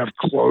allowed to have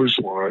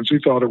clotheslines. He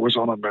thought it was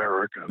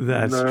un-American.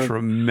 That's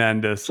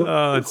tremendous.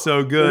 Oh, it's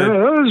so good.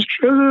 Yeah, it is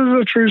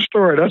a true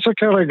story. That's the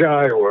kind of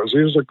guy he was. He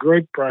was a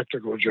great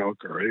practical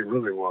joker. He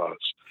really was.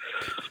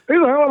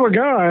 He's a hell of a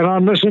guy, and I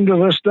miss him to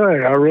this day.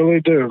 I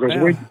really do,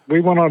 because we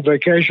went on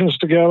vacations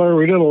together.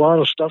 We did a lot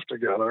of stuff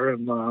together,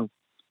 and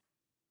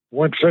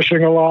went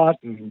fishing a lot,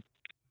 and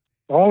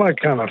all that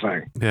kind of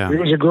thing. Yeah. He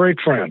was a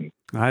great friend.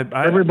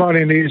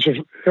 Everybody needs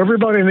a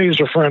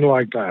friend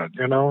like that,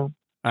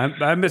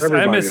 I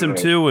miss him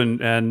too,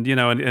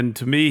 and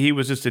to me he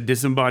was just a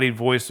disembodied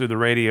voice through the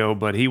radio,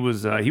 but he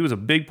was a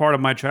big part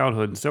of my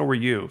childhood, and so were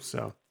you.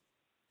 So,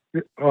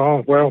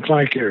 oh well,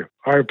 thank you.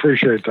 I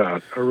appreciate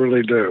that. I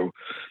really do,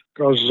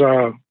 because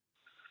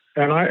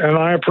and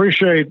I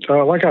appreciate,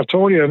 like I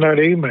told you in that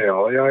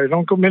email, I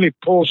don't get many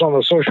pulls on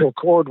the social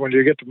cord when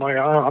you get to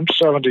I'm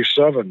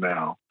 77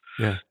 now,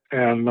 yeah,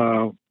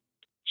 and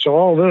so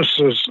all this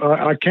is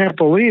I can't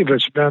believe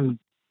it's been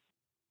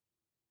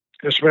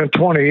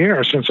 20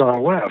 years since I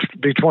left.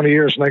 It'll be 20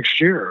 years next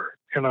year.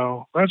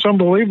 That's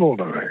unbelievable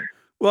to me.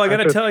 Well, I got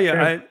to tell you,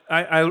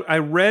 I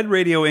read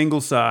Radio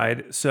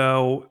Ingleside,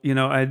 so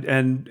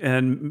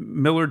and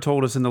Millard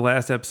told us in the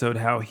last episode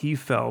how he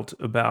felt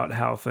about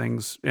how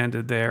things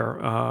ended there.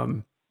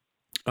 And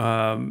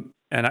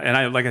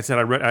I like I said,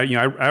 I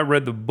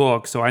read the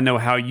book, so I know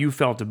how you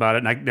felt about it,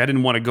 and I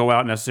didn't want to go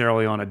out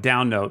necessarily on a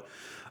down note.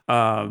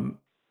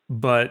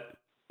 But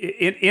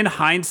in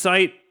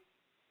hindsight.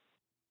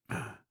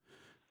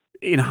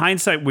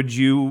 Would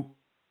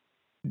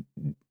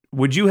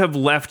you have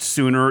left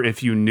sooner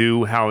if you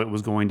knew how it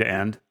was going to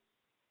end?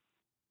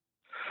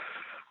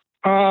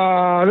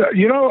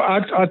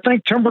 I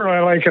think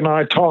Timberlake and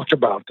I talked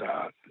about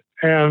that,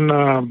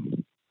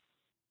 and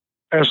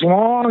as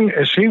long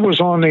as he was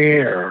on the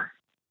air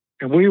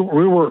and we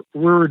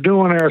were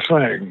doing our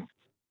thing,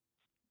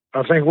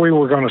 I think we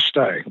were going to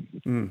stay.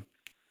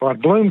 But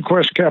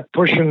Bloomquist kept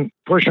pushing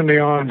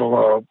the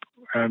envelope.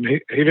 And he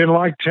didn't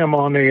like Tim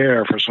on the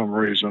air for some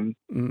reason.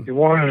 He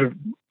wanted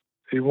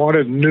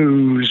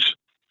news,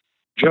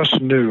 just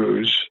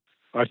news.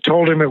 I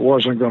told him it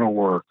wasn't going to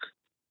work,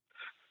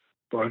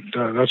 but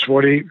that's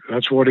what he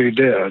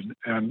did.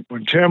 And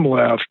when Tim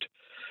left,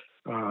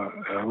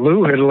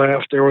 Lou had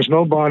left. There was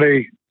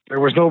nobody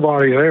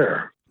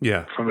there.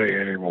 Yeah. For me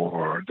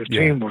anymore. The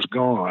team was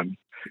gone,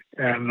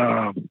 and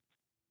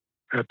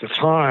at the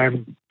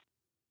time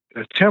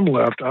that Tim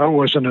left, I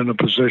wasn't in a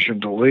position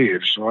to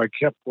leave, so I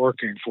kept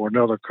working for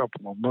another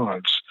couple of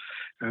months.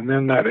 And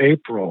then that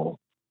April,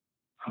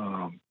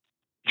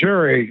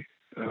 Jerry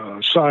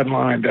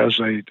sidelined as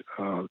a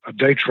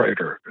day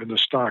trader in the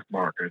stock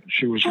market.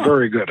 She was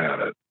very good at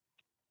it,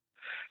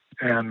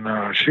 and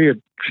she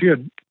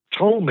had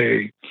told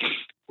me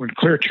when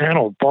Clear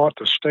Channel bought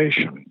the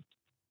station.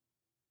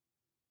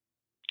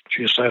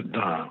 She said,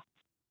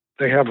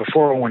 they have a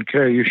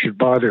 401k. You should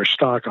buy their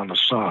stock on the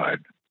side.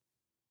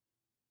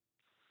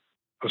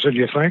 I said,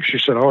 you think? She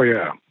said, oh,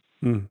 yeah.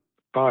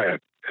 Buy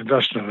it.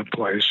 Invest in a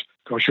place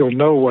because you'll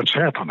know what's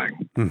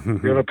happening.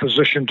 You're in a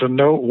position to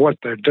know what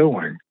they're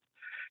doing.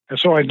 And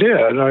so I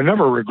did. I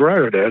never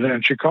regretted it.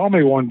 And she called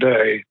me one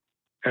day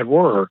at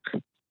work,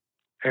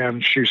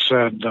 and she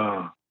said,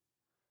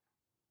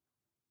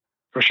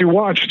 she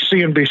watched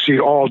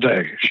CNBC all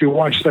day. She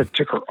watched that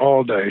ticker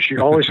all day. She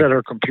always had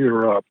her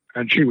computer up,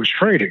 and she was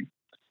trading.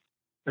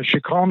 And she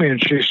called me,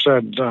 and she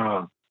said,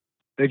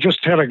 they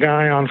just had a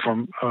guy on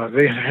from,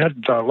 they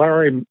had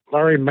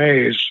Larry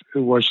Mays,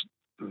 who was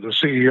the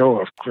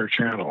CEO of Clear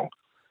Channel.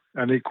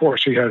 And of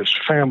course, he had his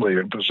family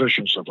in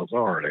positions of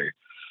authority.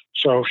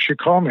 So she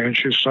called me and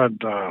she said,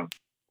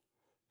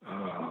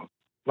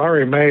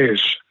 Larry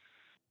Mays'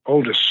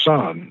 oldest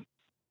son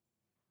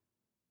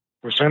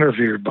was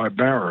interviewed by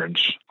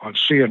Barron's on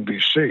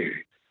CNBC.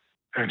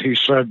 And he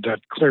said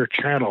that Clear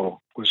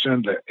Channel was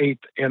in the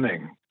 8th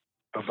inning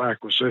of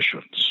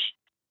acquisitions.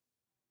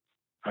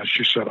 And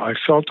she said, I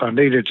felt I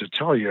needed to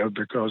tell you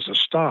because the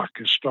stock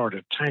has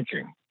started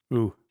tanking.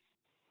 Ooh.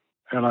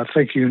 And I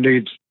think you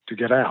need to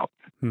get out.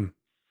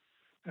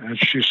 And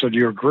she said,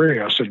 you agree?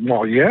 I said,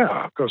 well,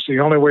 yeah, because the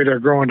only way they're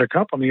growing the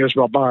company is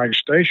by buying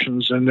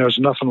stations and there's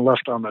nothing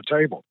left on the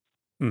table.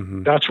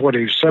 That's what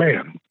he's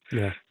saying.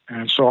 Yeah.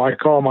 And so I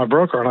called my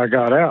broker and I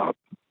got out.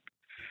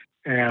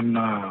 And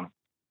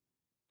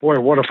boy,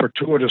 what a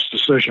fortuitous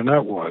decision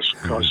that was,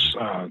 because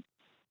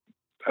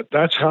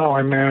that's how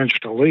I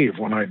managed to leave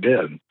when I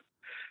did.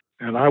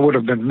 And I would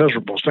have been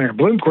miserable staying.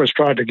 Bloomquist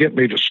tried to get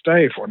me to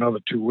stay for another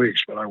 2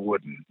 weeks, but I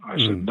wouldn't. I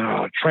said,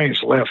 no,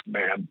 train's left,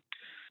 man.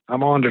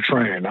 I'm on the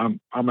train.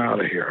 I'm out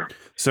of here.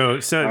 So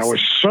I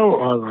was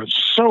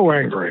so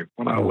angry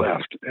when I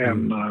left.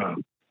 And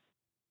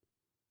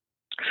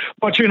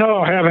but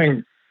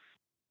having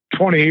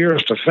 20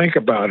 years to think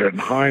about it in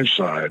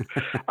hindsight,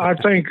 I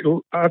think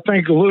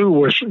Lou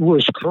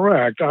was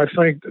correct. I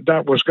think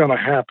that was going to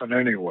happen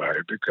anyway,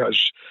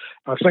 because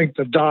I think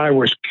the die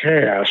was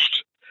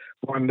cast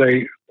when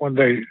they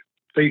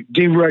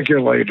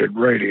deregulated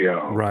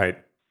radio. Right.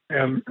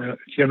 And I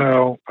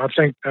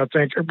think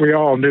we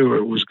all knew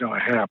it was going to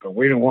happen.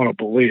 We didn't want to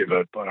believe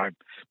it,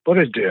 but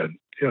it did.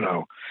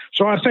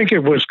 So I think it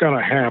was going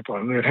to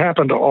happen. It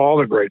happened to all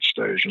the great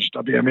stations,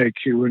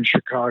 WMAQ in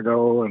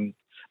Chicago, and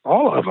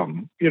all of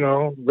them.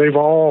 They've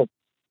all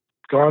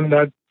gone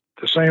the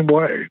same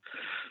way.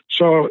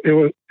 So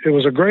it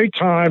was a great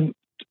time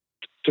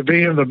to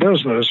be in the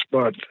business,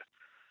 but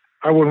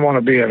I wouldn't want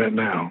to be in it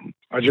now.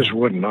 I just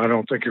wouldn't. I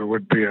don't think it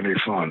would be any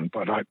fun,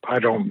 but I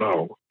don't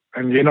know.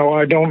 And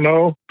I don't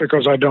know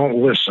because I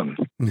don't listen.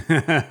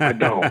 I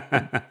don't.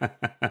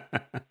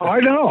 I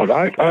don't.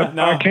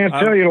 I can't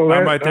tell you.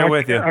 I'm right there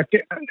with you.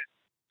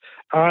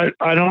 I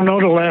don't know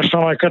the last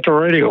time I cut the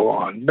radio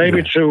on.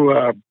 Maybe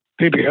to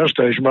PBS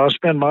station, but I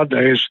spend my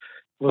days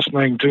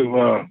listening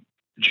to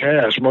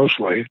jazz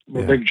mostly. I'm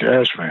a big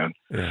jazz fan.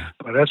 Yeah.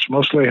 But that's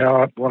mostly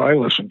what I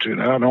listen to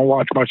now. I don't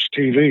watch much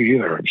TV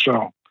either.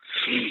 So.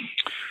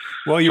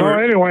 Well,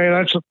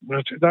 anyway,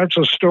 that's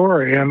a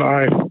story, and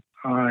I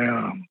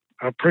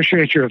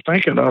appreciate your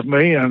thinking of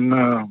me, and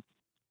I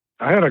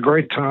had a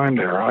great time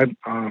there. I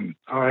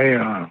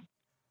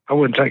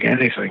wouldn't take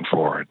anything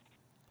for it.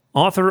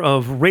 Author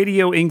of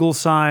Radio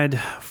Ingleside,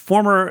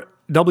 former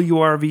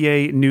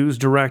WRVA news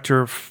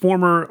director,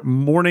 former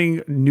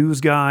morning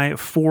news guy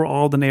for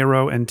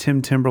Aldenero and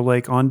Tim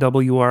Timberlake on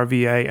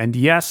WRVA, and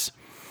yes,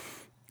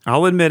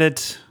 I'll admit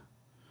it,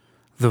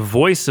 the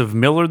voice of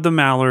Millard the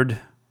Mallard,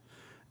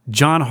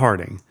 John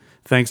Harding.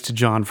 Thanks to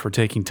John for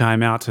taking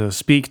time out to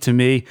speak to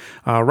me.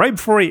 Right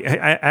before I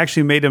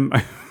actually made him,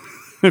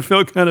 I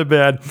felt kind of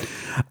bad.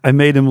 I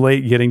made him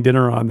late getting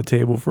dinner on the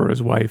table for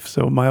his wife.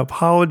 So my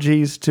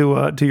apologies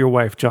to your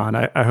wife, John.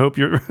 I hope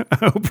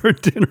her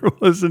dinner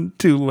wasn't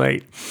too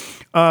late.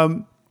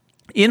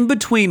 In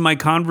between my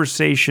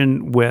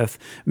conversation with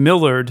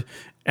Millard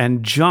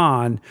and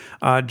John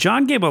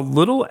gave a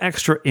little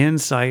extra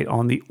insight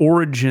on the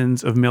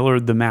origins of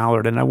Millard the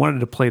Mallard, and I wanted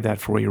to play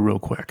that for you real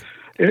quick.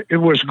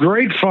 It was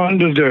great fun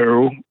to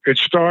do. It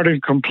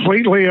started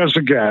completely as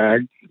a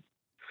gag.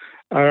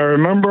 I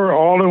remember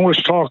Alden was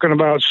talking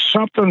about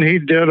something he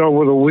did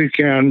over the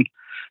weekend,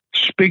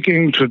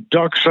 speaking to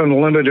Ducks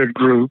Unlimited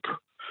Group,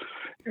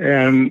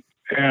 and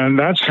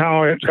that's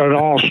how it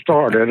all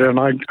started. And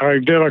I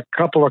did a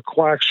couple of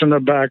quacks in the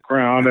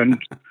background, and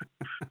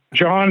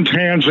John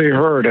Tansey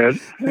heard it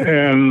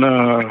and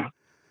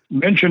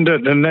mentioned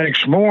it the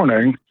next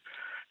morning,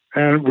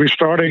 and we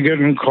started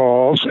getting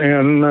calls,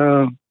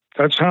 and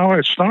that's how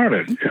it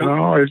started.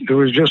 It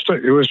was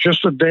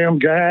just a damn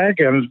gag,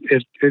 and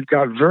it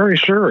got very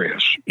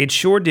serious. It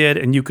sure did,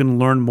 and you can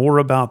learn more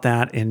about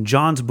that in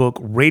John's book,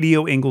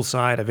 Radio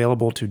Ingleside,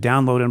 available to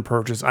download and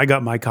purchase. I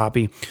got my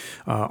copy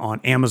on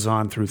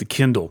Amazon through the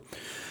Kindle.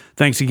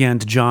 Thanks again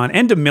to John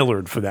and to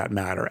Millard, for that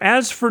matter.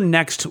 As for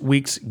next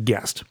week's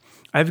guest,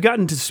 I've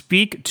gotten to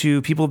speak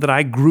to people that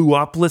I grew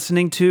up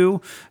listening to: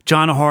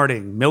 John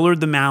Harding, Millard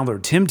the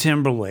Mallard, Tim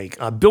Timberlake,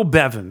 Bill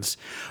Bevins.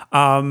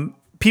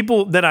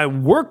 people that I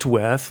worked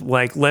with,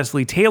 like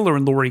Leslie Taylor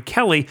and Lori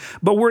Kelly,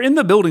 but were in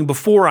the building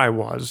before I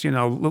was.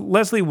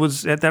 Leslie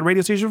was at that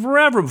radio station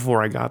forever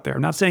before I got there.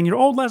 I'm not saying you're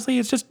old, Leslie.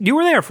 It's just you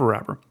were there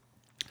forever.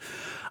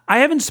 I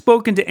haven't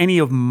spoken to any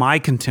of my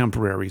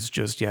contemporaries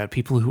just yet,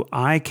 people who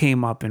I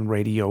came up in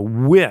radio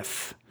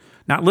with.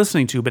 Not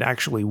listening to, but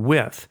actually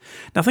with.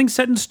 Nothing's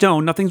set in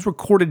stone, nothing's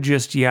recorded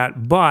just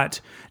yet,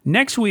 but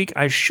next week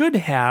I should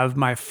have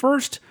my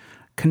first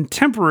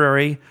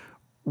contemporary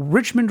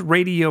Richmond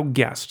radio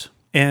guest.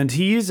 And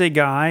he is a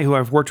guy who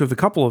I've worked with a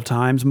couple of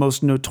times.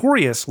 Most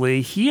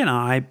notoriously, he and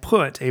I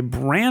put a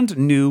brand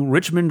new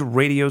Richmond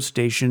radio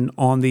station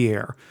on the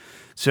air.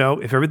 So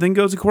if everything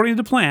goes according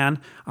to plan,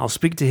 I'll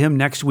speak to him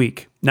next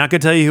week. Not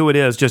going to tell you who it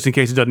is, just in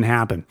case it doesn't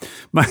happen.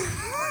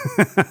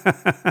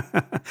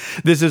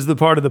 This is the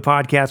part of the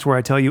podcast where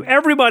I tell you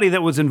everybody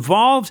that was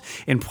involved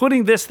in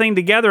putting this thing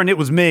together, and it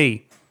was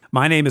me.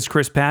 My name is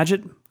Chris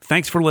Padgett.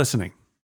 Thanks for listening.